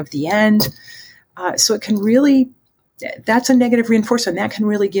beginning of the end? So it can really, that's a negative reinforcement. That can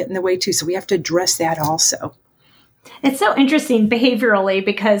really get in the way too. So we have to address that also. It's so interesting behaviorally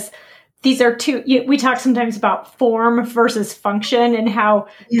because these are we talk sometimes about form versus function and how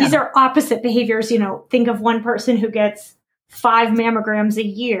these are opposite behaviors. Think of one person who gets 5 mammograms a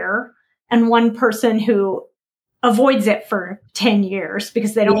year and one person who avoids it for 10 years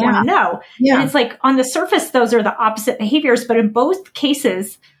because they don't want to know. Yeah. And it's like on the surface, those are the opposite behaviors. But in both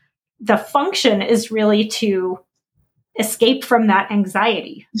cases, the function is really to escape from that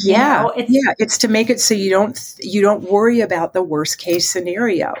anxiety. It's to make it so you don't worry about the worst case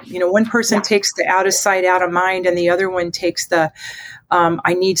scenario. One person takes the out of sight, out of mind, and the other one takes the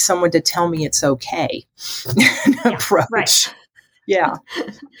I need someone to tell me it's okay approach. Right. Yeah.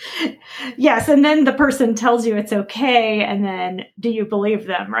 Yes, and then the person tells you it's okay, and then do you believe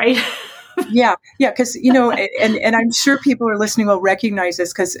them, right? Yeah. Because, and I'm sure people are listening will recognize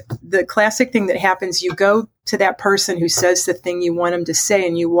this because the classic thing that happens, you go to that person who says the thing you want them to say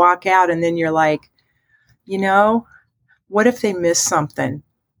and you walk out and then you're like, what if they missed something?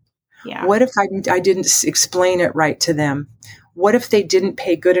 Yeah. What if I didn't explain it right to them? What if they didn't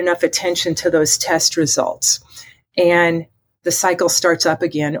pay good enough attention to those test results? And the cycle starts up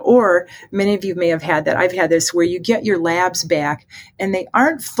again. Or many of you may have had that. I've had this where you get your labs back and they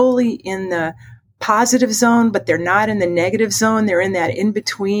aren't fully in the positive zone, but they're not in the negative zone. They're in that in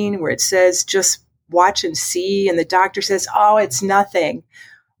between where it says just watch and see. And the doctor says, oh, it's nothing.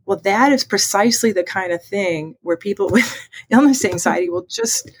 Well, that is precisely the kind of thing where people with illness anxiety will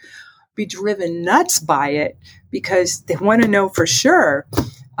just be driven nuts by it because they want to know for sure.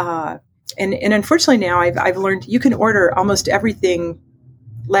 And unfortunately now I've learned you can order almost everything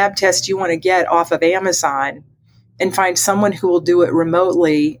lab test you want to get off of Amazon and find someone who will do it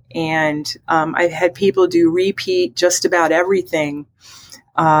remotely. And I've had people do repeat just about everything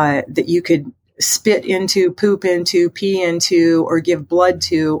that you could spit into, poop into, pee into, or give blood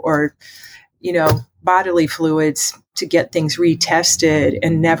to, or, bodily fluids to get things retested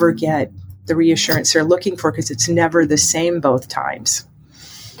and never get the reassurance they're looking for because it's never the same both times.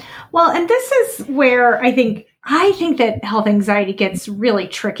 Well, and this is where I think that health anxiety gets really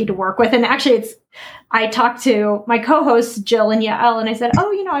tricky to work with. And actually, I talked to my co-hosts, Jill and Yael, and I said,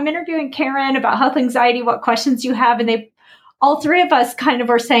 I'm interviewing Karen about health anxiety, what questions you have. And all three of us kind of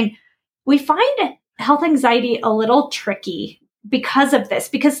are saying, we find health anxiety a little tricky because of this.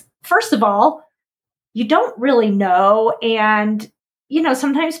 Because first of all, you don't really know. And,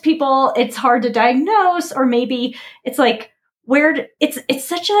 sometimes people, it's hard to diagnose, or maybe it's like, it's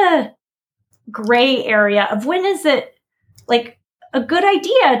such a gray area of when is it like a good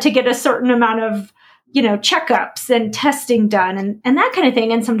idea to get a certain amount of, checkups and testing done and that kind of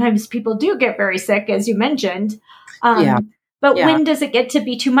thing. And sometimes people do get very sick, as you mentioned. But when does it get to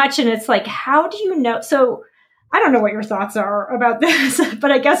be too much? And it's like, how do you know? So I don't know what your thoughts are about this,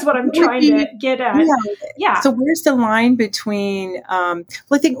 but I guess what I'm trying to get at. Yeah. So where's the line between, I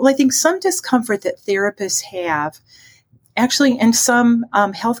think some discomfort that therapists have actually, and some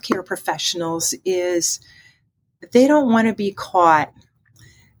healthcare professionals is they don't want to be caught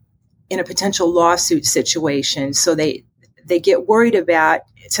in a potential lawsuit situation. So they get worried about,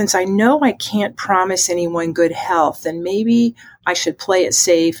 since I know I can't promise anyone good health, then maybe I should play it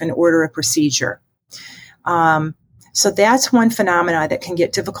safe and order a procedure. So that's one phenomena that can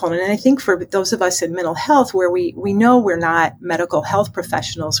get difficult. And I think for those of us in mental health, where we know we're not medical health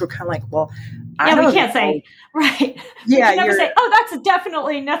professionals, we're kind of like, well, we can't say, right. Yeah. We can never say, oh, that's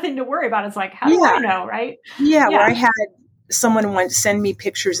definitely nothing to worry about. It's like, how do I know, right? Yeah. Where I had someone once send me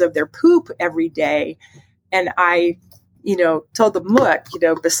pictures of their poop every day. And I, told them, look,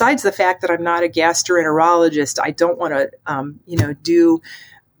 besides the fact that I'm not a gastroenterologist, I don't want to, do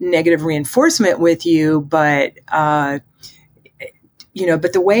negative reinforcement with you, but but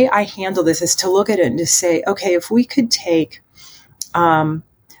the way I handle this is to look at it and to say, okay, if we could take a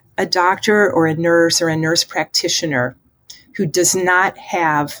doctor or a nurse practitioner who does not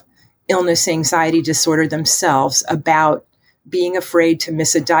have illness, anxiety disorder themselves, about being afraid to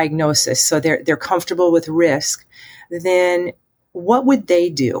miss a diagnosis, so they're comfortable with risk, then what would they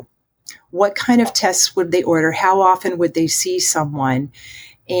do? What kind of tests would they order? How often would they see someone?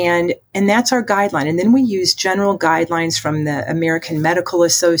 And that's our guideline. And then we use general guidelines from the American Medical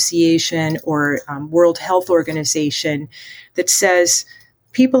Association or World Health Organization that says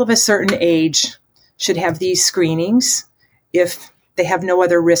people of a certain age should have these screenings if they have no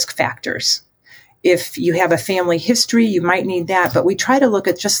other risk factors. If you have a family history, you might need that. But we try to look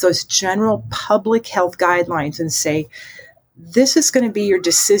at just those general public health guidelines and say, this is going to be your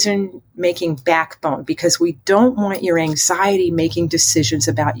decision-making backbone, because we don't want your anxiety making decisions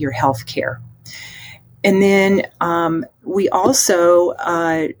about your health care. And then we also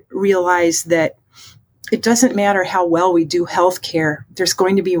realize that it doesn't matter how well we do health care, there's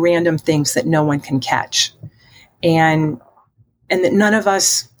going to be random things that no one can catch. And that none of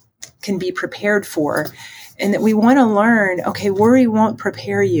us can be prepared for. And that we want to learn, okay, worry won't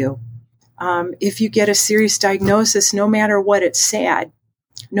prepare you. If you get a serious diagnosis, no matter what, it's sad,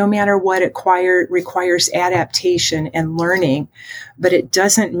 no matter what, it requires adaptation and learning, but it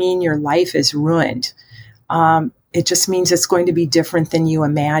doesn't mean your life is ruined. It just means it's going to be different than you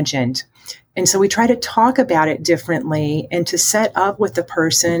imagined. And so we try to talk about it differently and to set up with the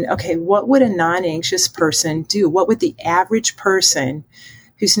person, okay, what would a non-anxious person do? What would the average person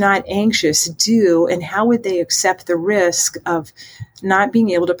who's not anxious do? And how would they accept the risk of not being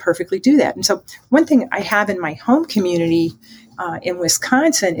able to perfectly do that? And so one thing I have in my home community in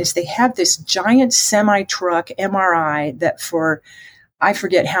Wisconsin is they have this giant semi-truck MRI that for, I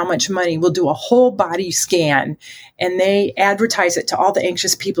forget how much money, will do a whole body scan, and they advertise it to all the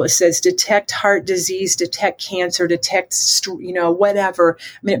anxious people. It says, detect heart disease, detect cancer, detect, whatever.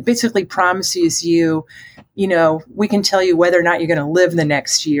 I mean, it basically promises you, we can tell you whether or not you're going to live the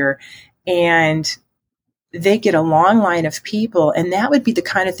next year. And they get a long line of people. And that would be the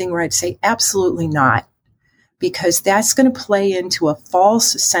kind of thing where I'd say, absolutely not, because that's going to play into a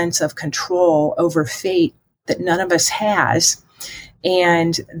false sense of control over fate that none of us has.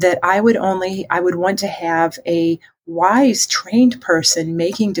 And that I would want to have a wise, trained person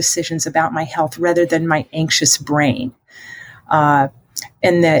making decisions about my health rather than my anxious brain. And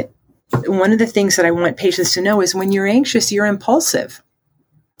that one of the things that I want patients to know is when you're anxious, you're impulsive.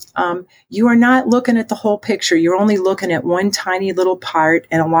 You are not looking at the whole picture. You're only looking at one tiny little part,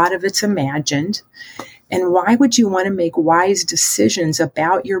 and a lot of it's imagined. And why would you want to make wise decisions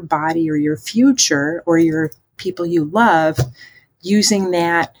about your body or your future or your people you love using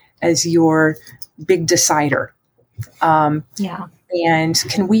that as your big decider? And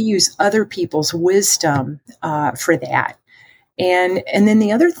can we use other people's wisdom for that? And then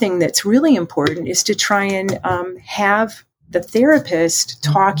the other thing that's really important is to try and have the therapist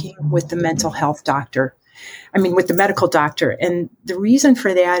talking with the mental health doctor. With the medical doctor. And the reason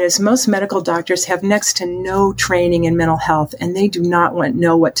for that is most medical doctors have next to no training in mental health, and they do not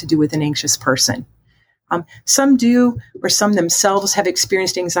know what to do with an anxious person. Some do, or some themselves have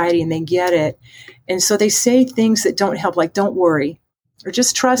experienced anxiety and they get it. And so they say things that don't help, like, don't worry, or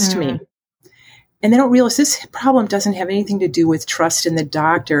just trust me. And they don't realize this problem doesn't have anything to do with trust in the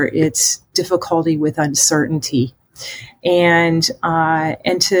doctor. It's difficulty with uncertainty. And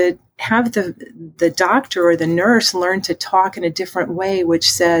to have the doctor or the nurse learn to talk in a different way,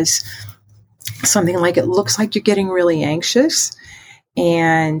 which says something like, it looks like you're getting really anxious.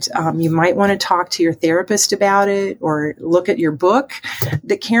 And you might want to talk to your therapist about it, or look at your book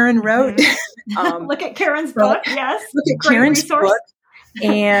that Karen wrote. Look at Karen's book, yes. Look at Karen's book.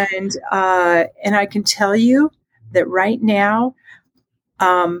 And I can tell you that right now,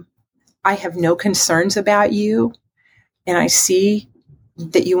 I have no concerns about you. And I see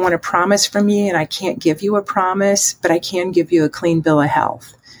that you want a promise from me, and I can't give you a promise, but I can give you a clean bill of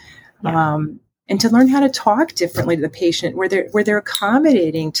health. And to learn how to talk differently to the patient, where they're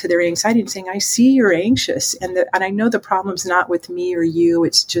accommodating to their anxiety and saying, I see you're anxious, and I know the problem's not with me or you,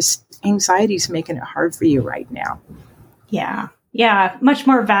 it's just anxiety's making it hard for you right now. Yeah. Yeah. Much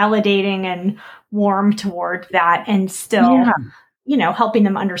more validating and warm toward that, and still, helping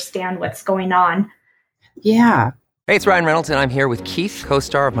them understand what's going on. Yeah. Hey, it's Ryan Reynolds, and I'm here with Keith,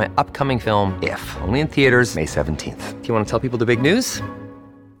 co-star of my upcoming film, If, only in theaters May 17th. Do you want to tell people the big news?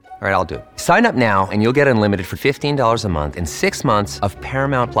 All right, I'll do it. Sign up now and you'll get unlimited for $15 a month and 6 months of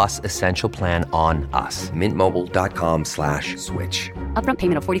Paramount Plus Essential Plan on us. MintMobile.com/switch. Upfront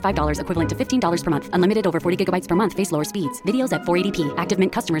payment of $45 equivalent to $15 per month. Unlimited over 40 gigabytes per month. Face lower speeds. Videos at 480p. Active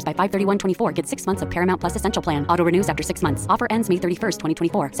Mint customers by 531.24 get 6 months of Paramount Plus Essential Plan. Auto renews after 6 months. Offer ends May 31st,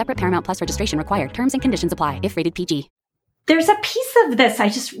 2024. Separate Paramount Plus registration required. Terms and conditions apply if rated PG. There's a piece of this I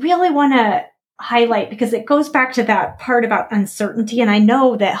just really want to highlight, because it goes back to that part about uncertainty. And I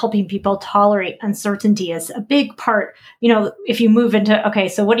know that helping people tolerate uncertainty is a big part. If you move into, okay,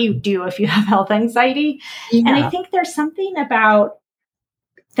 so what do you do if you have health anxiety? Yeah. And I think there's something about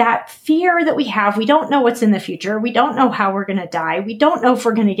that fear that we have. We don't know what's in the future. We don't know how we're going to die. We don't know if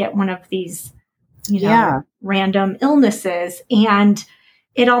we're going to get one of these, random illnesses. And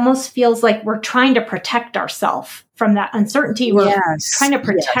it almost feels like we're trying to protect ourselves from that uncertainty. We're trying to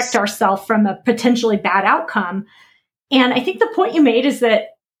protect ourselves from a potentially bad outcome. And I think the point you made is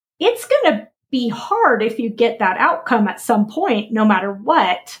that it's going to be hard if you get that outcome at some point, no matter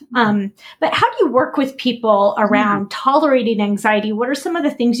what. But how do you work with people around tolerating anxiety? What are some of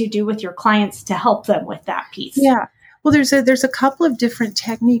the things you do with your clients to help them with that piece? Yeah. Well, there's a couple of different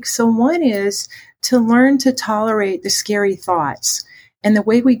techniques. So one is to learn to tolerate the scary thoughts. And the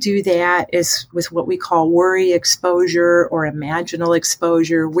way we do that is with what we call worry exposure or imaginal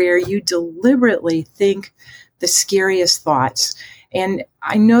exposure, where you deliberately think the scariest thoughts. And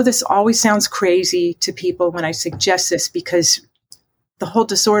I know this always sounds crazy to people when I suggest this, because the whole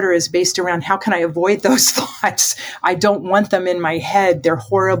disorder is based around how can I avoid those thoughts? I don't want them in my head. They're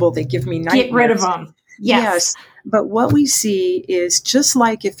horrible. They give me nightmares. Get rid of them. Yes. But what we see is just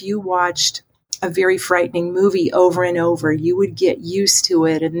like if you watched a very frightening movie over and over, you would get used to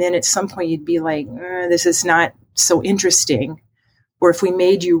it. And then at some point you'd be like, this is not so interesting. Or if we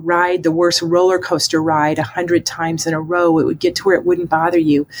made you ride the worst roller coaster ride 100 times in a row, it would get to where it wouldn't bother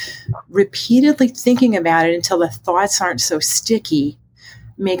you. Repeatedly thinking about it until the thoughts aren't so sticky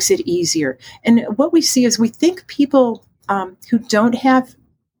makes it easier. And what we see is we think people who don't have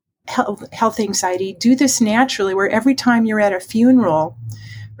health anxiety do this naturally, where every time you're at a funeral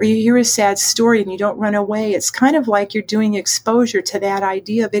or you hear a sad story and you don't run away, it's kind of like you're doing exposure to that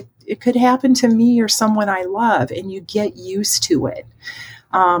idea of it could happen to me or someone I love, and you get used to it.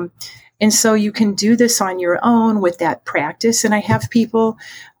 And so you can do this on your own with that practice. And I have people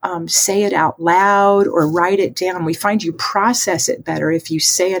say it out loud or write it down. We find you process it better if you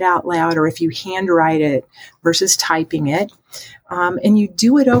say it out loud or if you handwrite it versus typing it. And you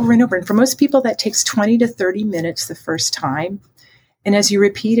do it over and over. And for most people, that takes 20 to 30 minutes the first time. And as you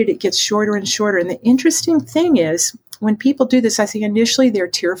repeat it, it gets shorter and shorter. And the interesting thing is, when people do this, I think initially they're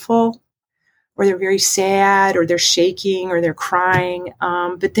tearful, or they're very sad, or they're shaking, or they're crying.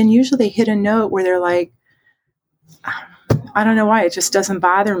 But then usually they hit a note where they're like, I don't know why, it just doesn't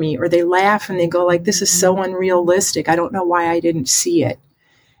bother me. Or they laugh and they go like, this is so unrealistic. I don't know why I didn't see it.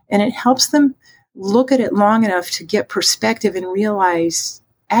 And it helps them look at it long enough to get perspective and realize,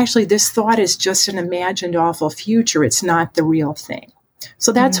 actually, this thought is just an imagined awful future. It's not the real thing.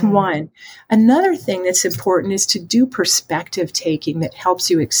 So that's one. Another thing that's important is to do perspective taking that helps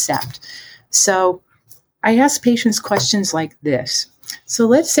you accept. So I ask patients questions like this. So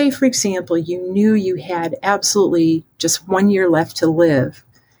let's say, for example, you knew you had absolutely just 1 year left to live.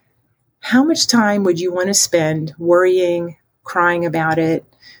 How much time would you want to spend worrying, crying about it,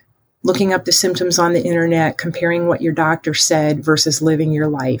 looking up the symptoms on the internet, comparing what your doctor said versus living your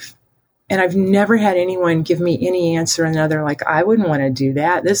life? And I've never had anyone give me any answer another like, I wouldn't want to do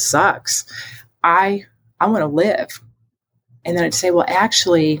that. This sucks. I want to live. And then I'd say, well,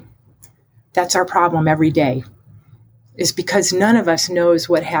 actually, that's our problem every day, is because none of us knows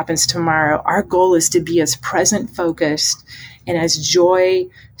what happens tomorrow. Our goal is to be as present focused and as joy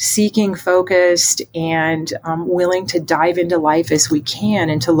seeking focused and willing to dive into life as we can,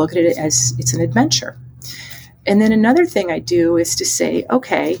 and to look at it as it's an adventure. And then another thing I do is to say,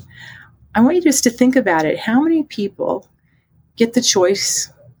 okay, I want you just to think about it. How many people get the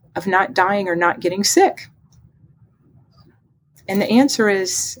choice of not dying or not getting sick? And the answer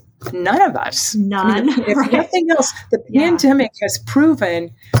is none of us. None. If nothing else, the pandemic has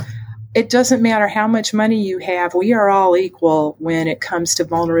proven it doesn't matter how much money you have. We are all equal when it comes to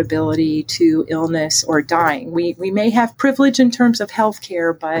vulnerability to illness or dying. We may have privilege in terms of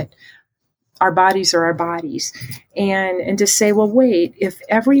healthcare, but our bodies are our bodies. And to say, well, wait, if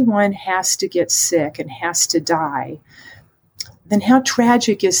everyone has to get sick and has to die, then how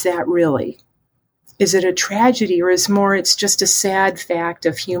tragic is that really? Is it a tragedy, or it's just a sad fact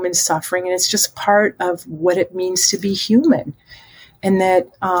of human suffering, and it's just part of what it means to be human? And that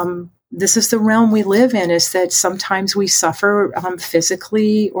this is the realm we live in, is that sometimes we suffer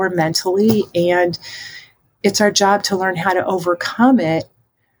physically or mentally, and it's our job to learn how to overcome it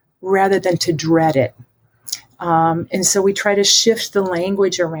rather than to dread it. And so we try to shift the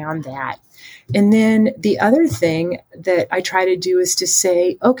language around that. And then the other thing that I try to do is to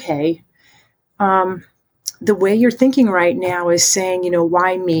say, okay, the way you're thinking right now is saying,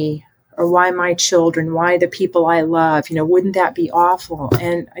 why me? Or why my children? Why the people I love? Wouldn't that be awful?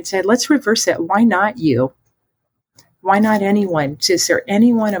 And I'd say, let's reverse that. Why not you? Why not anyone? Is there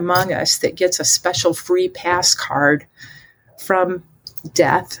anyone among us that gets a special free pass card from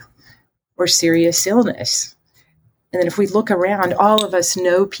death or serious illness? And then if we look around, all of us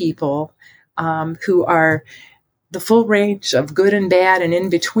know people who are the full range of good and bad and in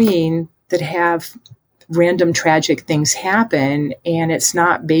between that have random tragic things happen, and it's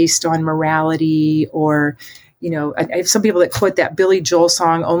not based on morality or, I have some people that quote that Billy Joel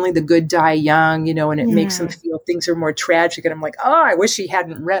song, "Only the Good Die Young," and it makes them feel things are more tragic. And I'm like, oh, I wish he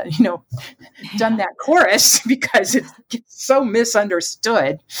hadn't done that chorus because it gets so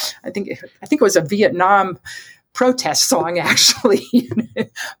misunderstood. I think it was a Vietnam protest song, actually.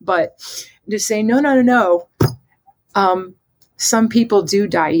 But to say, no. Some people do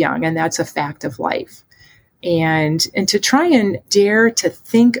die young, and that's a fact of life. And to try and dare to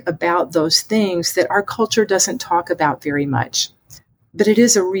think about those things that our culture doesn't talk about very much, but it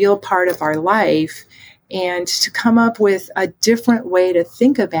is a real part of our life, and to come up with a different way to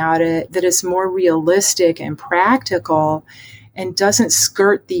think about it that is more realistic and practical and doesn't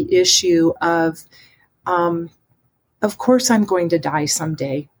skirt the issue of course I'm going to die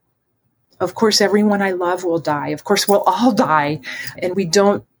someday. Of course, everyone I love will die. Of course, we'll all die, and we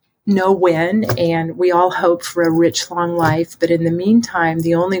don't know when, and we all hope for a rich, long life. But in the meantime,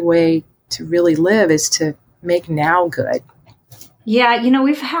 the only way to really live is to make now good. Yeah,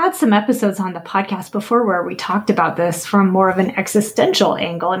 we've had some episodes on the podcast before where we talked about this from more of an existential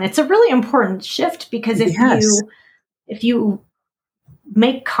angle, and it's a really important shift because if you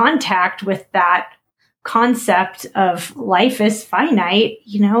make contact with that concept of life is finite,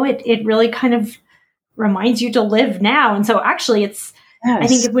 it really kind of reminds you to live now. And so actually I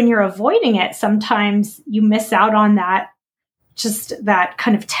think when you're avoiding it, sometimes you miss out on that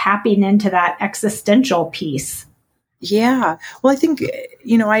kind of tapping into that existential piece. Yeah. Well, I think,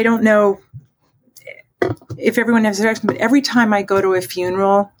 I don't know if everyone has their, but every time I go to a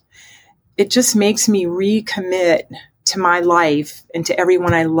funeral, it just makes me recommit to my life and to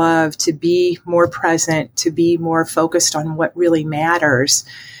everyone I love to be more present, to be more focused on what really matters,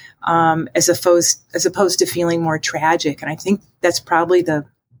 as opposed to feeling more tragic. And I think that's probably the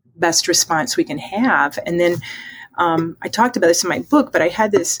best response we can have. And then I talked about this in my book, but I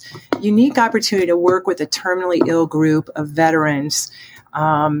had this unique opportunity to work with a terminally ill group of veterans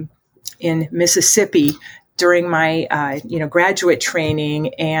in Mississippi during my graduate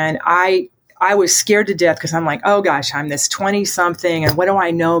training. And I was scared to death because I'm like, oh gosh, I'm this 20-something, and what do I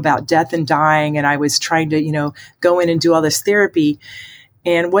know about death and dying? And I was trying to, go in and do all this therapy.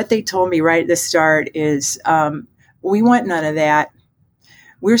 And what they told me right at the start is, we want none of that.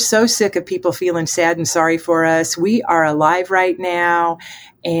 We're so sick of people feeling sad and sorry for us. We are alive right now.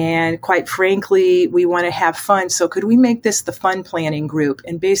 And quite frankly, we want to have fun. So could we make this the fun planning group?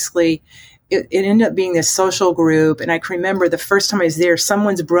 And basically, it ended up being this social group. And I can remember the first time I was there,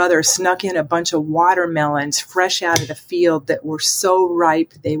 someone's brother snuck in a bunch of watermelons fresh out of the field that were so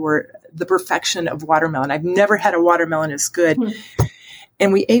ripe. They were the perfection of watermelon. I've never had a watermelon as good. Mm-hmm.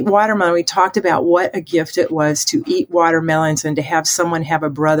 And we ate watermelon. We talked about what a gift it was to eat watermelons and to have someone have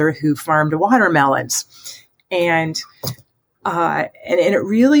a brother who farmed watermelons. And it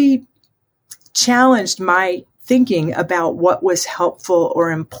really challenged my thinking about what was helpful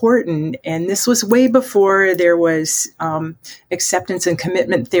or important. And this was way before there was acceptance and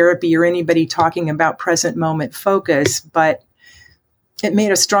commitment therapy or anybody talking about present moment focus. But it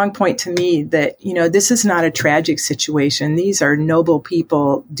made a strong point to me that, this is not a tragic situation. These are noble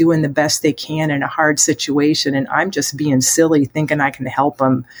people doing the best they can in a hard situation. And I'm just being silly thinking I can help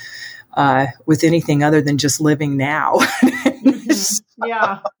them with anything other than just living now. Mm-hmm.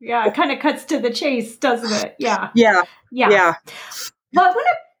 Yeah. It kind of cuts to the chase, doesn't it? Yeah. Yeah. Well, I want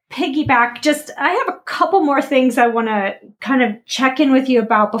to piggyback, I have a couple more things I want to kind of check in with you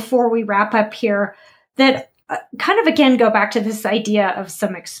about before we wrap up here that kind of, again, go back to this idea of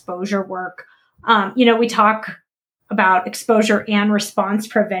some exposure work. We talk about exposure and response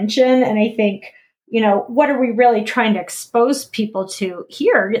prevention. And I think, what are we really trying to expose people to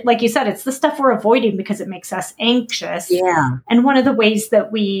here? Like you said, it's the stuff we're avoiding because it makes us anxious. Yeah. And one of the ways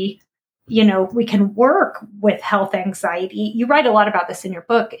that we can work with health anxiety, you write a lot about this in your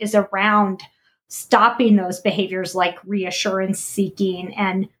book, is around stopping those behaviors like reassurance seeking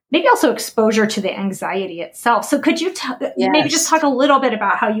and maybe also exposure to the anxiety itself. So could you maybe just talk a little bit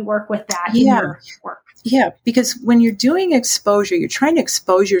about how you work with that in your work? Yeah, because when you're doing exposure, you're trying to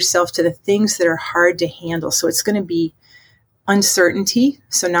expose yourself to the things that are hard to handle. So it's going to be uncertainty,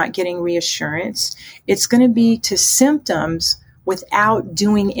 so not getting reassurance. It's going to be to symptoms without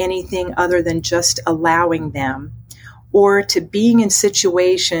doing anything other than just allowing them, or to being in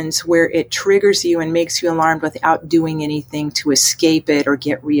situations where it triggers you and makes you alarmed without doing anything to escape it or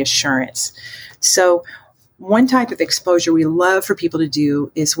get reassurance. So one type of exposure we love for people to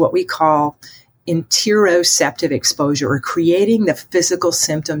do is what we call interoceptive exposure, or creating the physical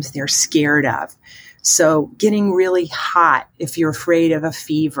symptoms they're scared of. So getting really hot if you're afraid of a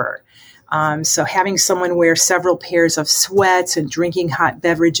fever. So having someone wear several pairs of sweats and drinking hot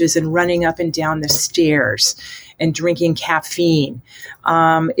beverages and running up and down the stairs and drinking caffeine.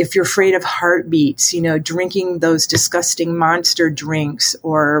 If you're afraid of heartbeats, drinking those disgusting monster drinks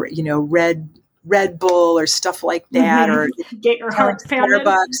or, Red Bull or stuff like that, or get your heart pounded.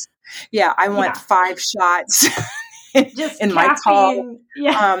 Starbucks. Yeah, I want 5 shots in my call.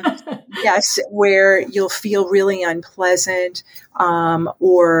 Yeah. Yes, where you'll feel really unpleasant, I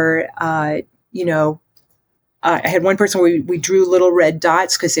had one person where we drew little red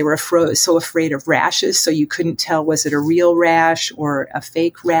dots because they were so afraid of rashes, so you couldn't tell was it a real rash or a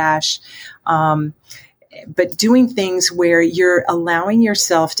fake rash. But doing things where you're allowing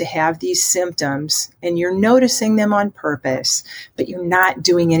yourself to have these symptoms and you're noticing them on purpose, but you're not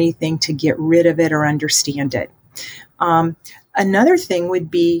doing anything to get rid of it or understand it. Another thing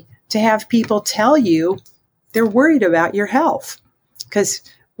would be to have people tell you they're worried about your health. Because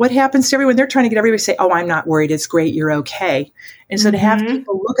what happens to everyone? They're trying to get everybody to say, oh, I'm not worried. It's great. You're okay. And so to have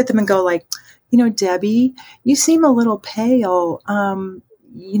people look at them and go like, Debbie, you seem a little pale.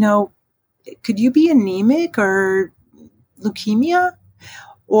 Could you be anemic or leukemia?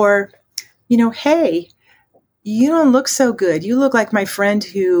 Or, hey, you don't look so good. You look like my friend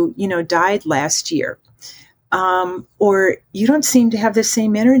who, died last year. Or you don't seem to have the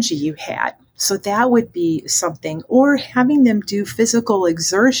same energy you had. So that would be something. Or having them do physical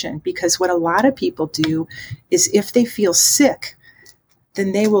exertion, because what a lot of people do is if they feel sick,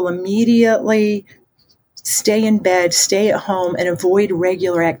 then they will immediately stay in bed, stay at home, and avoid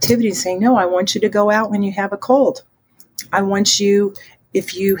regular activities, saying, no, I want you to go out when you have a cold. I want you,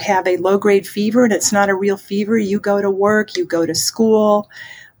 if you have a low-grade fever and it's not a real fever, you go to work, you go to school,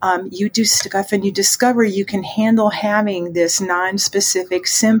 you do stuff, and you discover you can handle having this non-specific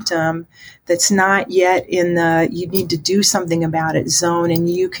symptom that's not yet in the you need to do something about it zone, and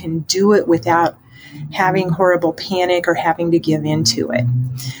you can do it without having horrible panic or having to give into it.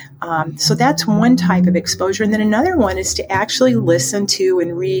 So that's one type of exposure. And then another one is to actually listen to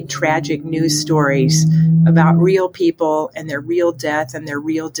and read tragic news stories about real people and their real death and their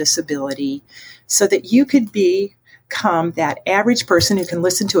real disability, so that you could become that average person who can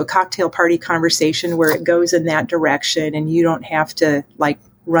listen to a cocktail party conversation where it goes in that direction and you don't have to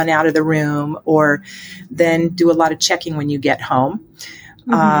run out of the room or then do a lot of checking when you get home.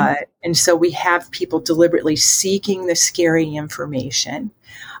 And so we have people deliberately seeking the scary information.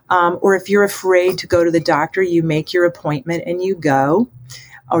 Or if you're afraid to go to the doctor, you make your appointment and you go,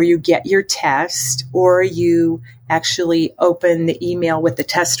 or you get your test, or you actually open the email with the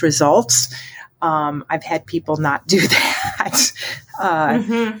test results. I've had people not do that.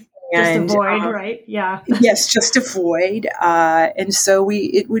 Just avoid, right? Yeah. Yes, just avoid. And so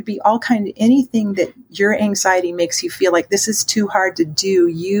it would be all kind of anything that your anxiety makes you feel like this is too hard to do.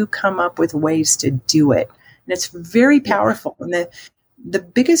 You come up with ways to do it. And it's very powerful. And the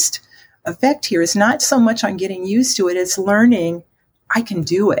biggest effect here is not so much on getting used to it. It's learning I can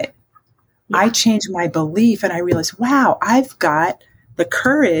do it. Yeah. I change my belief and I realize, wow, I've got the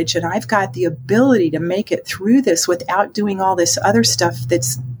courage and I've got the ability to make it through this without doing all this other stuff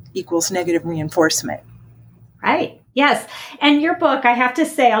that's equals negative reinforcement. Right. Yes. And your book, I have to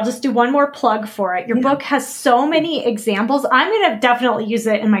say, I'll just do one more plug for it. Your book has so many examples. I'm going to definitely use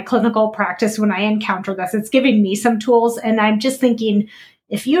it in my clinical practice when I encounter this. It's giving me some tools. And I'm just thinking,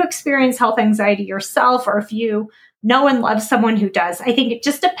 if you experience health anxiety yourself, or if you know and love someone who does. I think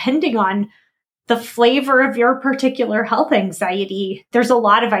just depending on the flavor of your particular health anxiety, there's a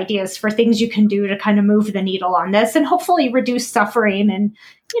lot of ideas for things you can do to kind of move the needle on this and hopefully reduce suffering and,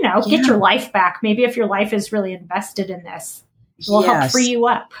 get your life back. Maybe if your life is really invested in this, it will help free you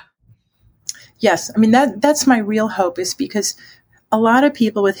up. Yes. I mean, that's my real hope, is because a lot of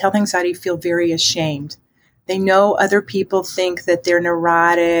people with health anxiety feel very ashamed. They know other people think that they're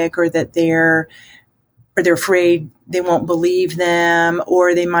neurotic, or that they're afraid they won't believe them,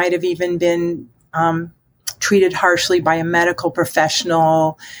 or they might have even been treated harshly by a medical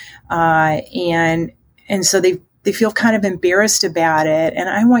professional. And so they feel kind of embarrassed about it. And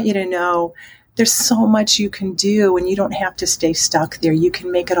I want you to know there's so much you can do, and you don't have to stay stuck there. You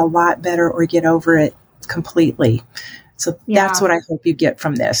can make it a lot better or get over it completely. So that's what I hope you get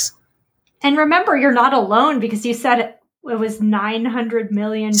from this. And remember, you're not alone, because you said it was 900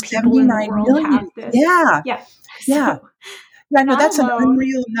 million people in the world have this. Yeah. Yeah. Yeah. Yeah, no, that's alone. An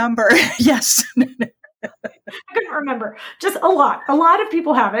unreal number. Yes. I couldn't remember. Just a lot of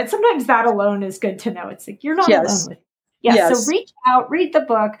people have it. Sometimes that alone is good to know. It's like, you're not alone with it. Yeah. Yes. So reach out, read the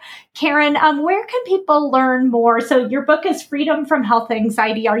book. Karen, where can people learn more? So your book is Freedom from Health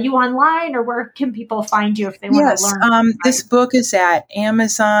Anxiety. Are you online, or where can people find you if they want to learn? This book is at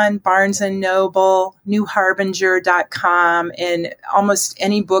Amazon, Barnes & Noble, newharbinger.com, and almost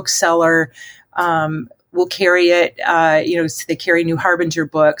any bookseller will carry it. They carry New Harbinger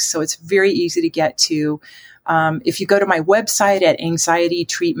books, so it's very easy to get to. If you go to my website at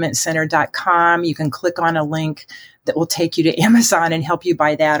anxietytreatmentcenter.com, you can click on a link that will take you to Amazon and help you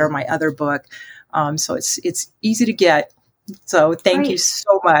buy that or my other book. So it's easy to get. So thank you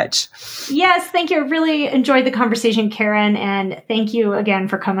so much. Yes, thank you. I really enjoyed the conversation, Karen. And thank you again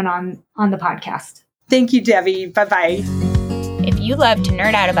for coming on the podcast. Thank you, Debbie. Bye-bye. If you love to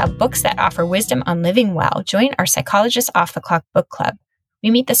nerd out about books that offer wisdom on living well, join our Psychologist Off the Clock book club. We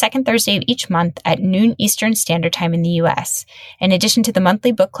meet the second Thursday of each month at noon Eastern Standard Time in the U.S. In addition to the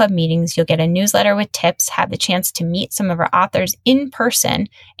monthly book club meetings, you'll get a newsletter with tips, have the chance to meet some of our authors in person,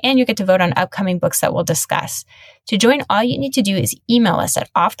 and you get to vote on upcoming books that we'll discuss. To join, all you need to do is email us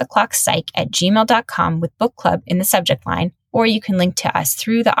at offtheclockpsych@gmail.com with book club in the subject line, or you can link to us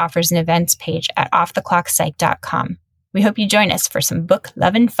through the offers and events page at offtheclockpsych.com. We hope you join us for some book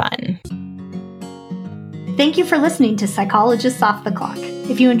love and fun. Thank you for listening to Psychologists Off the Clock.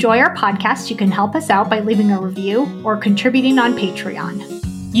 If you enjoy our podcast, you can help us out by leaving a review or contributing on Patreon.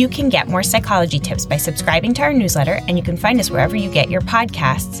 You can get more psychology tips by subscribing to our newsletter, and you can find us wherever you get your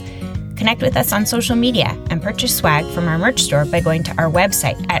podcasts. Connect with us on social media and purchase swag from our merch store by going to our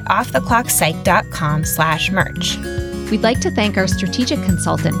website at offtheclockpsych.com/merch. We'd like to thank our strategic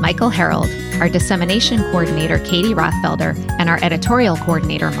consultant, Michael Harold, our dissemination coordinator, Katie Rothfelder, and our editorial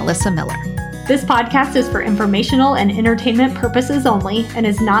coordinator, Melissa Miller. This podcast is for informational and entertainment purposes only and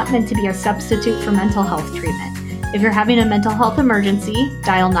is not meant to be a substitute for mental health treatment. If you're having a mental health emergency,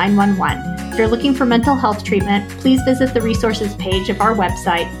 dial 911. If you're looking for mental health treatment, please visit the resources page of our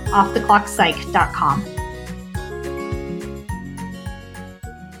website, offtheclockpsych.com.